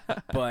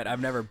 but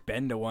I've never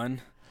been to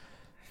one.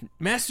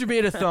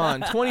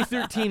 Masturbate-a-thon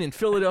 2013 in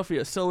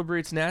Philadelphia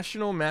celebrates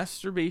National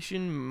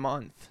Masturbation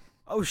Month.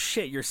 Oh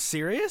shit, you're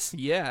serious?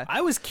 Yeah. I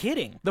was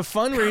kidding. The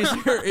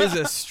fundraiser is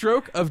a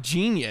stroke of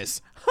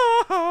genius.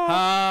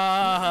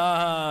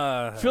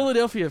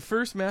 Philadelphia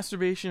first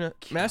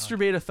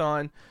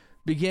masturbate-a-thon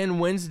began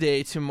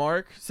Wednesday to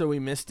mark, so we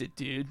missed it,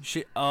 dude.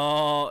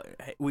 So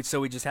we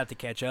just have to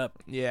catch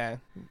up. Yeah.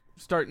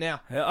 Start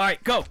now. All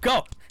right, go.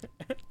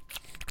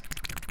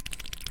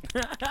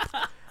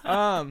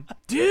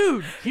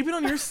 Dude, keep it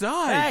on your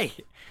side.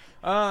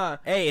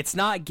 Hey, it's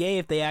not gay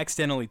if they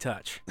accidentally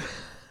touch.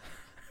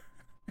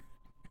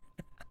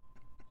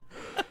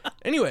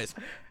 Anyways,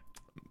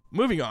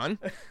 moving on.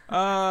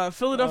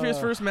 Philadelphia's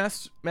first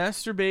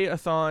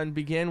masturbate-a-thon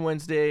began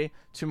Wednesday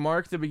to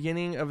mark the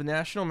beginning of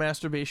National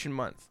Masturbation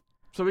Month.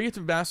 So we get to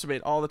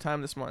masturbate all the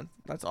time this month.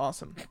 That's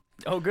awesome.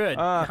 Oh, good.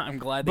 I'm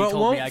glad they But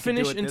told me I won't could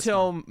do finish it this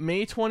until month.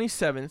 May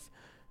 27th.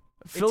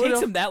 It takes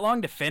them that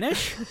long to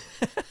finish?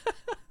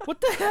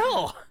 What the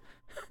hell?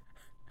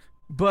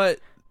 But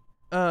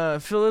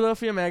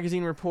Philadelphia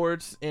Magazine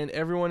reports, and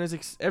everyone's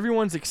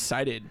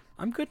excited.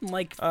 I'm good in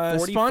like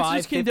 45,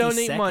 Sponsors can 50 donate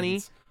seconds.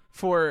 money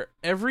for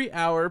every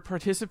hour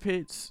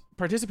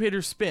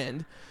participators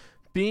spend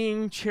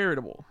being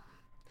charitable.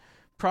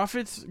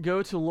 Profits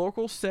go to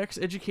local sex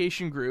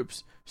education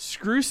groups,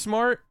 Screw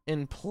Smart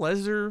and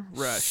Pleasure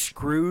Rush.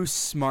 Screw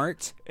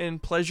Smart?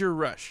 And Pleasure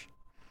Rush.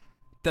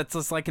 That's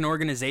just like an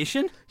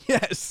organization?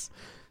 Yes.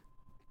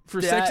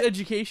 For sex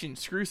education,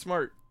 Screw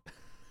Smart.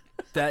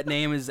 That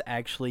name is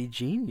actually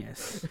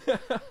genius.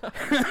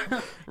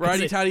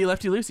 Righty tighty,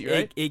 lefty loosey,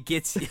 right? It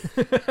gets you.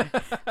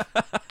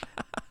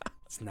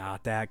 It's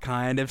not that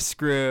kind of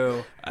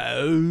screw.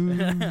 Oh.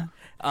 It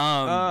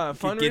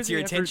gets your fundraising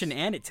attention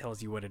efforts- and it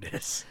tells you what it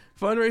is.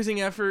 Fundraising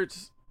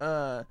efforts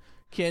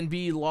can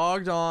be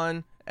logged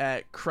on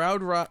at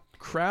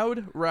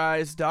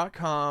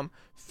crowdrise.com.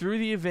 Through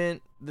the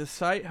event, the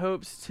site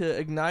hopes to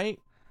ignite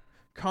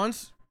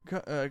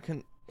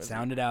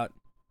Sound it out.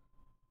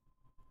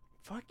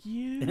 fuck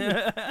you.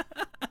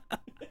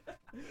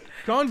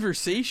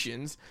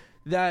 Conversations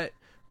that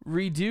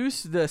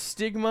reduce the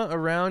stigma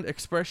around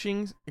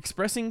expressing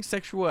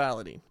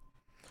sexuality,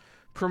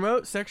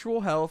 promote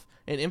sexual health,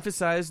 and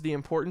emphasize the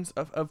importance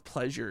of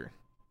pleasure.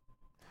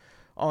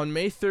 On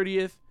May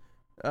 30th,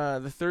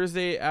 the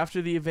Thursday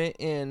after the event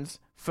ends,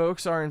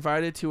 folks are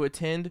invited to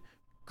attend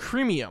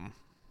Cremium.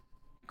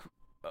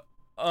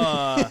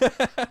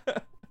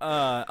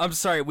 I'm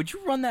sorry. Would you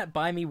run that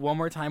by me one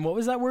more time? What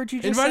was that word you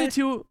just Invited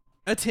said? to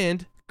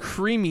attend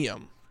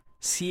Cremium.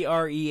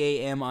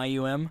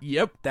 Creamium.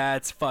 Yep.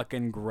 That's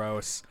fucking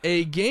gross.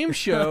 A game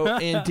show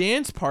and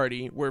dance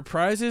party where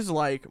prizes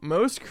like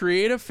most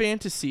creative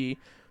fantasy,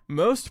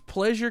 most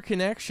pleasure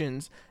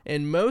connections,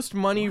 and most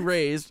money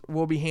raised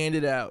will be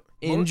handed out.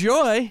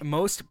 Enjoy.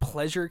 Most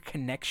pleasure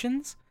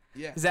connections?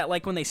 Yeah. Is that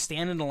like when they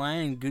stand in the line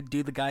and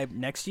do the guy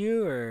next to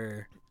you,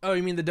 or? Oh,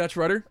 you mean the Dutch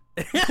rudder?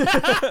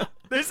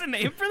 There's a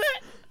name for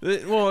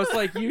that? Well, it's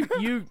like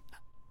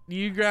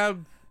you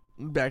grab.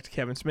 Back to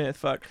Kevin Smith.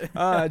 Fuck.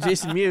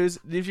 Jason Mewes.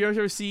 Did you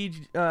ever see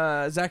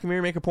Zach and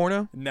Miri make a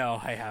porno?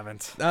 No, I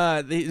haven't.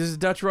 There's a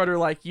Dutch rudder.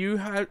 Like you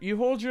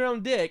hold your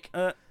own dick,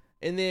 and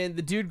then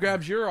the dude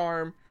grabs your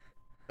arm,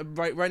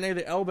 right near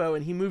the elbow,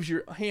 and he moves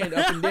your hand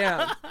up and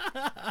down,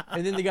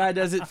 and then the guy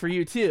does it for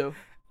you too.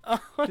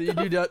 So you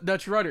do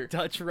Dutch rudder.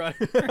 Dutch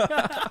rudder.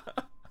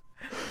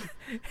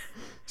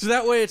 So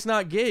that way it's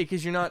not gay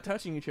because you're not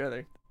touching each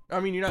other.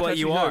 I mean, you're not But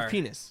touching you each other's are.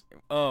 penis.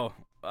 Oh,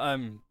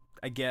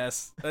 I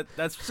guess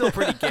that's still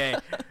pretty gay.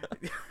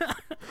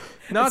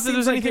 Not that seems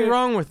there's like anything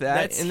wrong with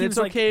that, and seems it's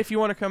like- okay if you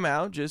want to come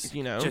out. Just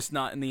Just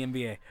not in the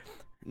NBA.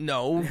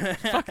 no,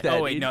 fuck that.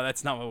 Oh wait, dude. no,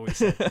 that's not what we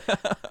said.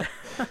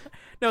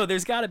 No,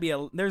 there's got to be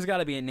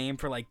a name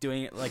for like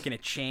doing it like in a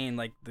chain,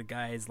 like the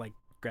guy is like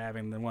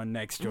grabbing the one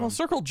next to him. Well,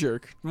 circle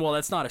jerk. Well,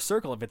 that's not a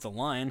circle if it's a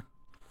line.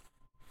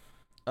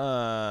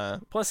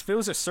 Plus, if it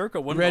was a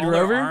circle, wouldn't Red all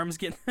Rover? their arms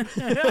get?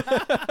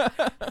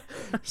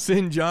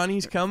 Send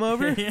Johnny's come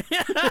over.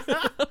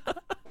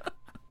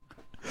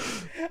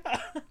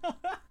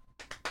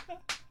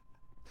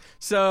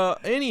 So,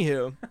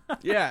 anywho,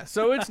 yeah.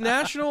 So it's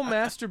National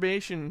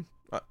Masturbation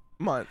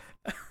Month.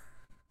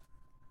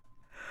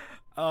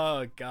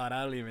 Oh God,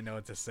 I don't even know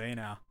what to say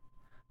now.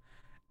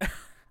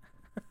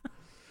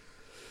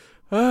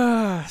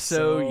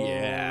 So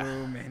yeah.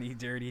 So many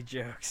dirty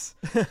jokes.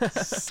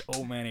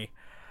 So many.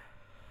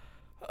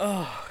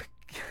 Oh,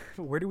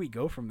 where do we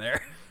go from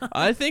there?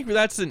 I think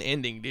that's an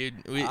ending,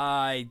 dude.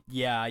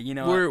 Yeah, you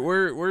know.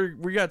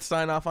 We got to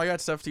sign off. I got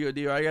stuff to go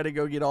do. I got to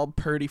go get all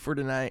purdy for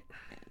tonight.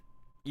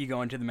 You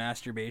going to the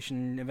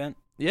masturbation event?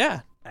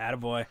 Yeah.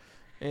 Attaboy.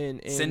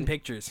 And Send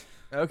pictures.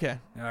 Okay.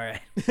 All right.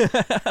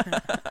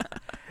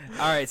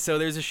 All right, so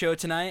there's a show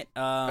tonight.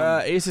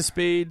 Ace of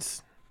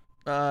Spades.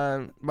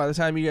 By the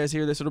time you guys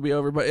hear this, it'll be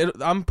over. But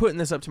I'm putting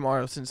this up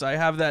tomorrow since I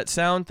have that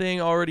sound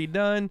thing already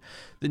done.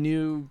 The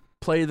new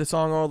play the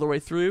song all the way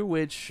through,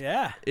 which,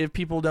 yeah. if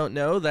people don't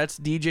know, that's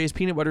DJ's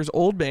Peanut Butter's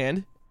old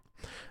band.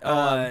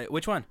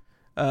 Which one?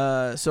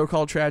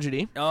 So-Called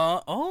Tragedy.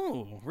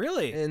 Oh,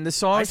 really? And the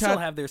song I still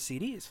have their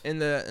CDs.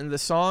 And the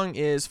song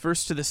is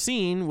First to the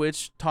Scene,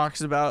 which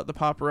talks about the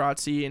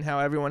paparazzi and how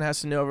everyone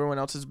has to know everyone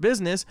else's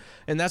business,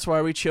 and that's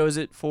why we chose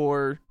it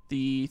for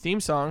the theme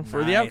song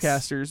for the Nice.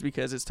 Outcasters,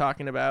 because it's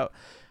talking about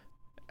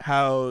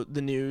how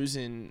the news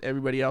and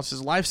everybody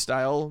else's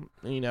lifestyle,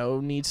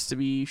 needs to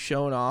be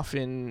shown off,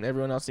 and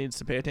everyone else needs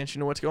to pay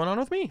attention to what's going on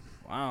with me.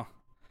 Wow.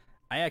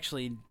 I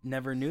actually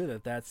never knew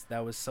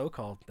that was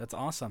So-Called. That's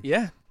awesome.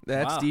 Yeah,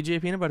 that's Wow.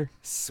 DJ Peanut Butter.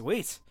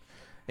 Sweet.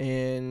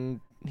 And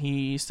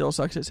he still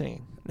sucks at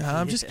singing. No,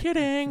 I'm just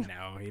kidding.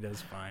 No, he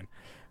does fine.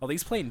 Well,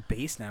 he's playing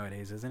bass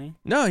nowadays, isn't he?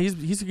 No,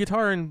 he's a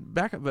guitar and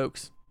backup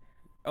vocals.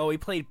 Oh, he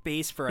played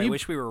bass for I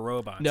Wish We Were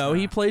Robots. No, huh?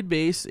 he played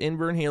bass in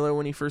Burn Halo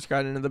when he first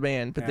got into the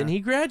band, but then Yeah. he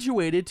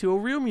graduated to a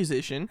real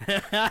musician,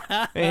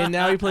 and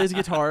now he plays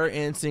guitar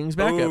and sings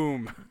backup.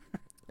 Boom.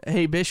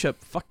 Hey,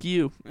 Bishop, fuck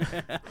you.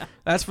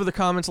 That's for the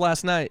comments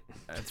last night.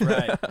 That's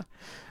right.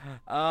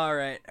 All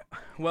right.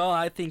 Well,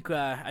 I think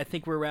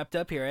we're wrapped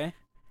up here,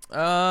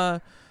 eh?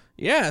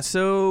 Yeah.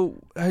 So,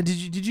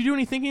 did you do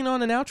any thinking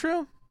on an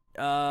outro?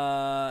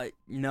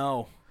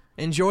 No.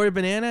 Enjoy your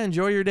banana.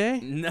 Enjoy your day.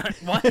 No,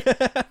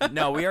 what?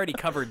 No, we already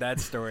covered that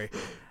story.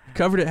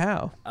 Covered it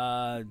how?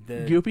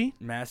 The Goopy?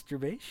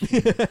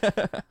 masturbation.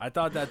 I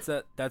thought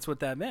that's what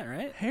that meant,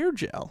 right? Hair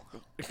gel.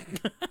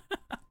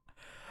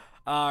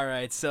 All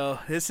right. So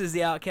this is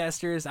the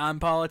Outcasters. I'm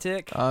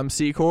Politic, I'm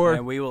C-Core.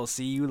 and we will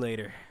see you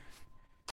later.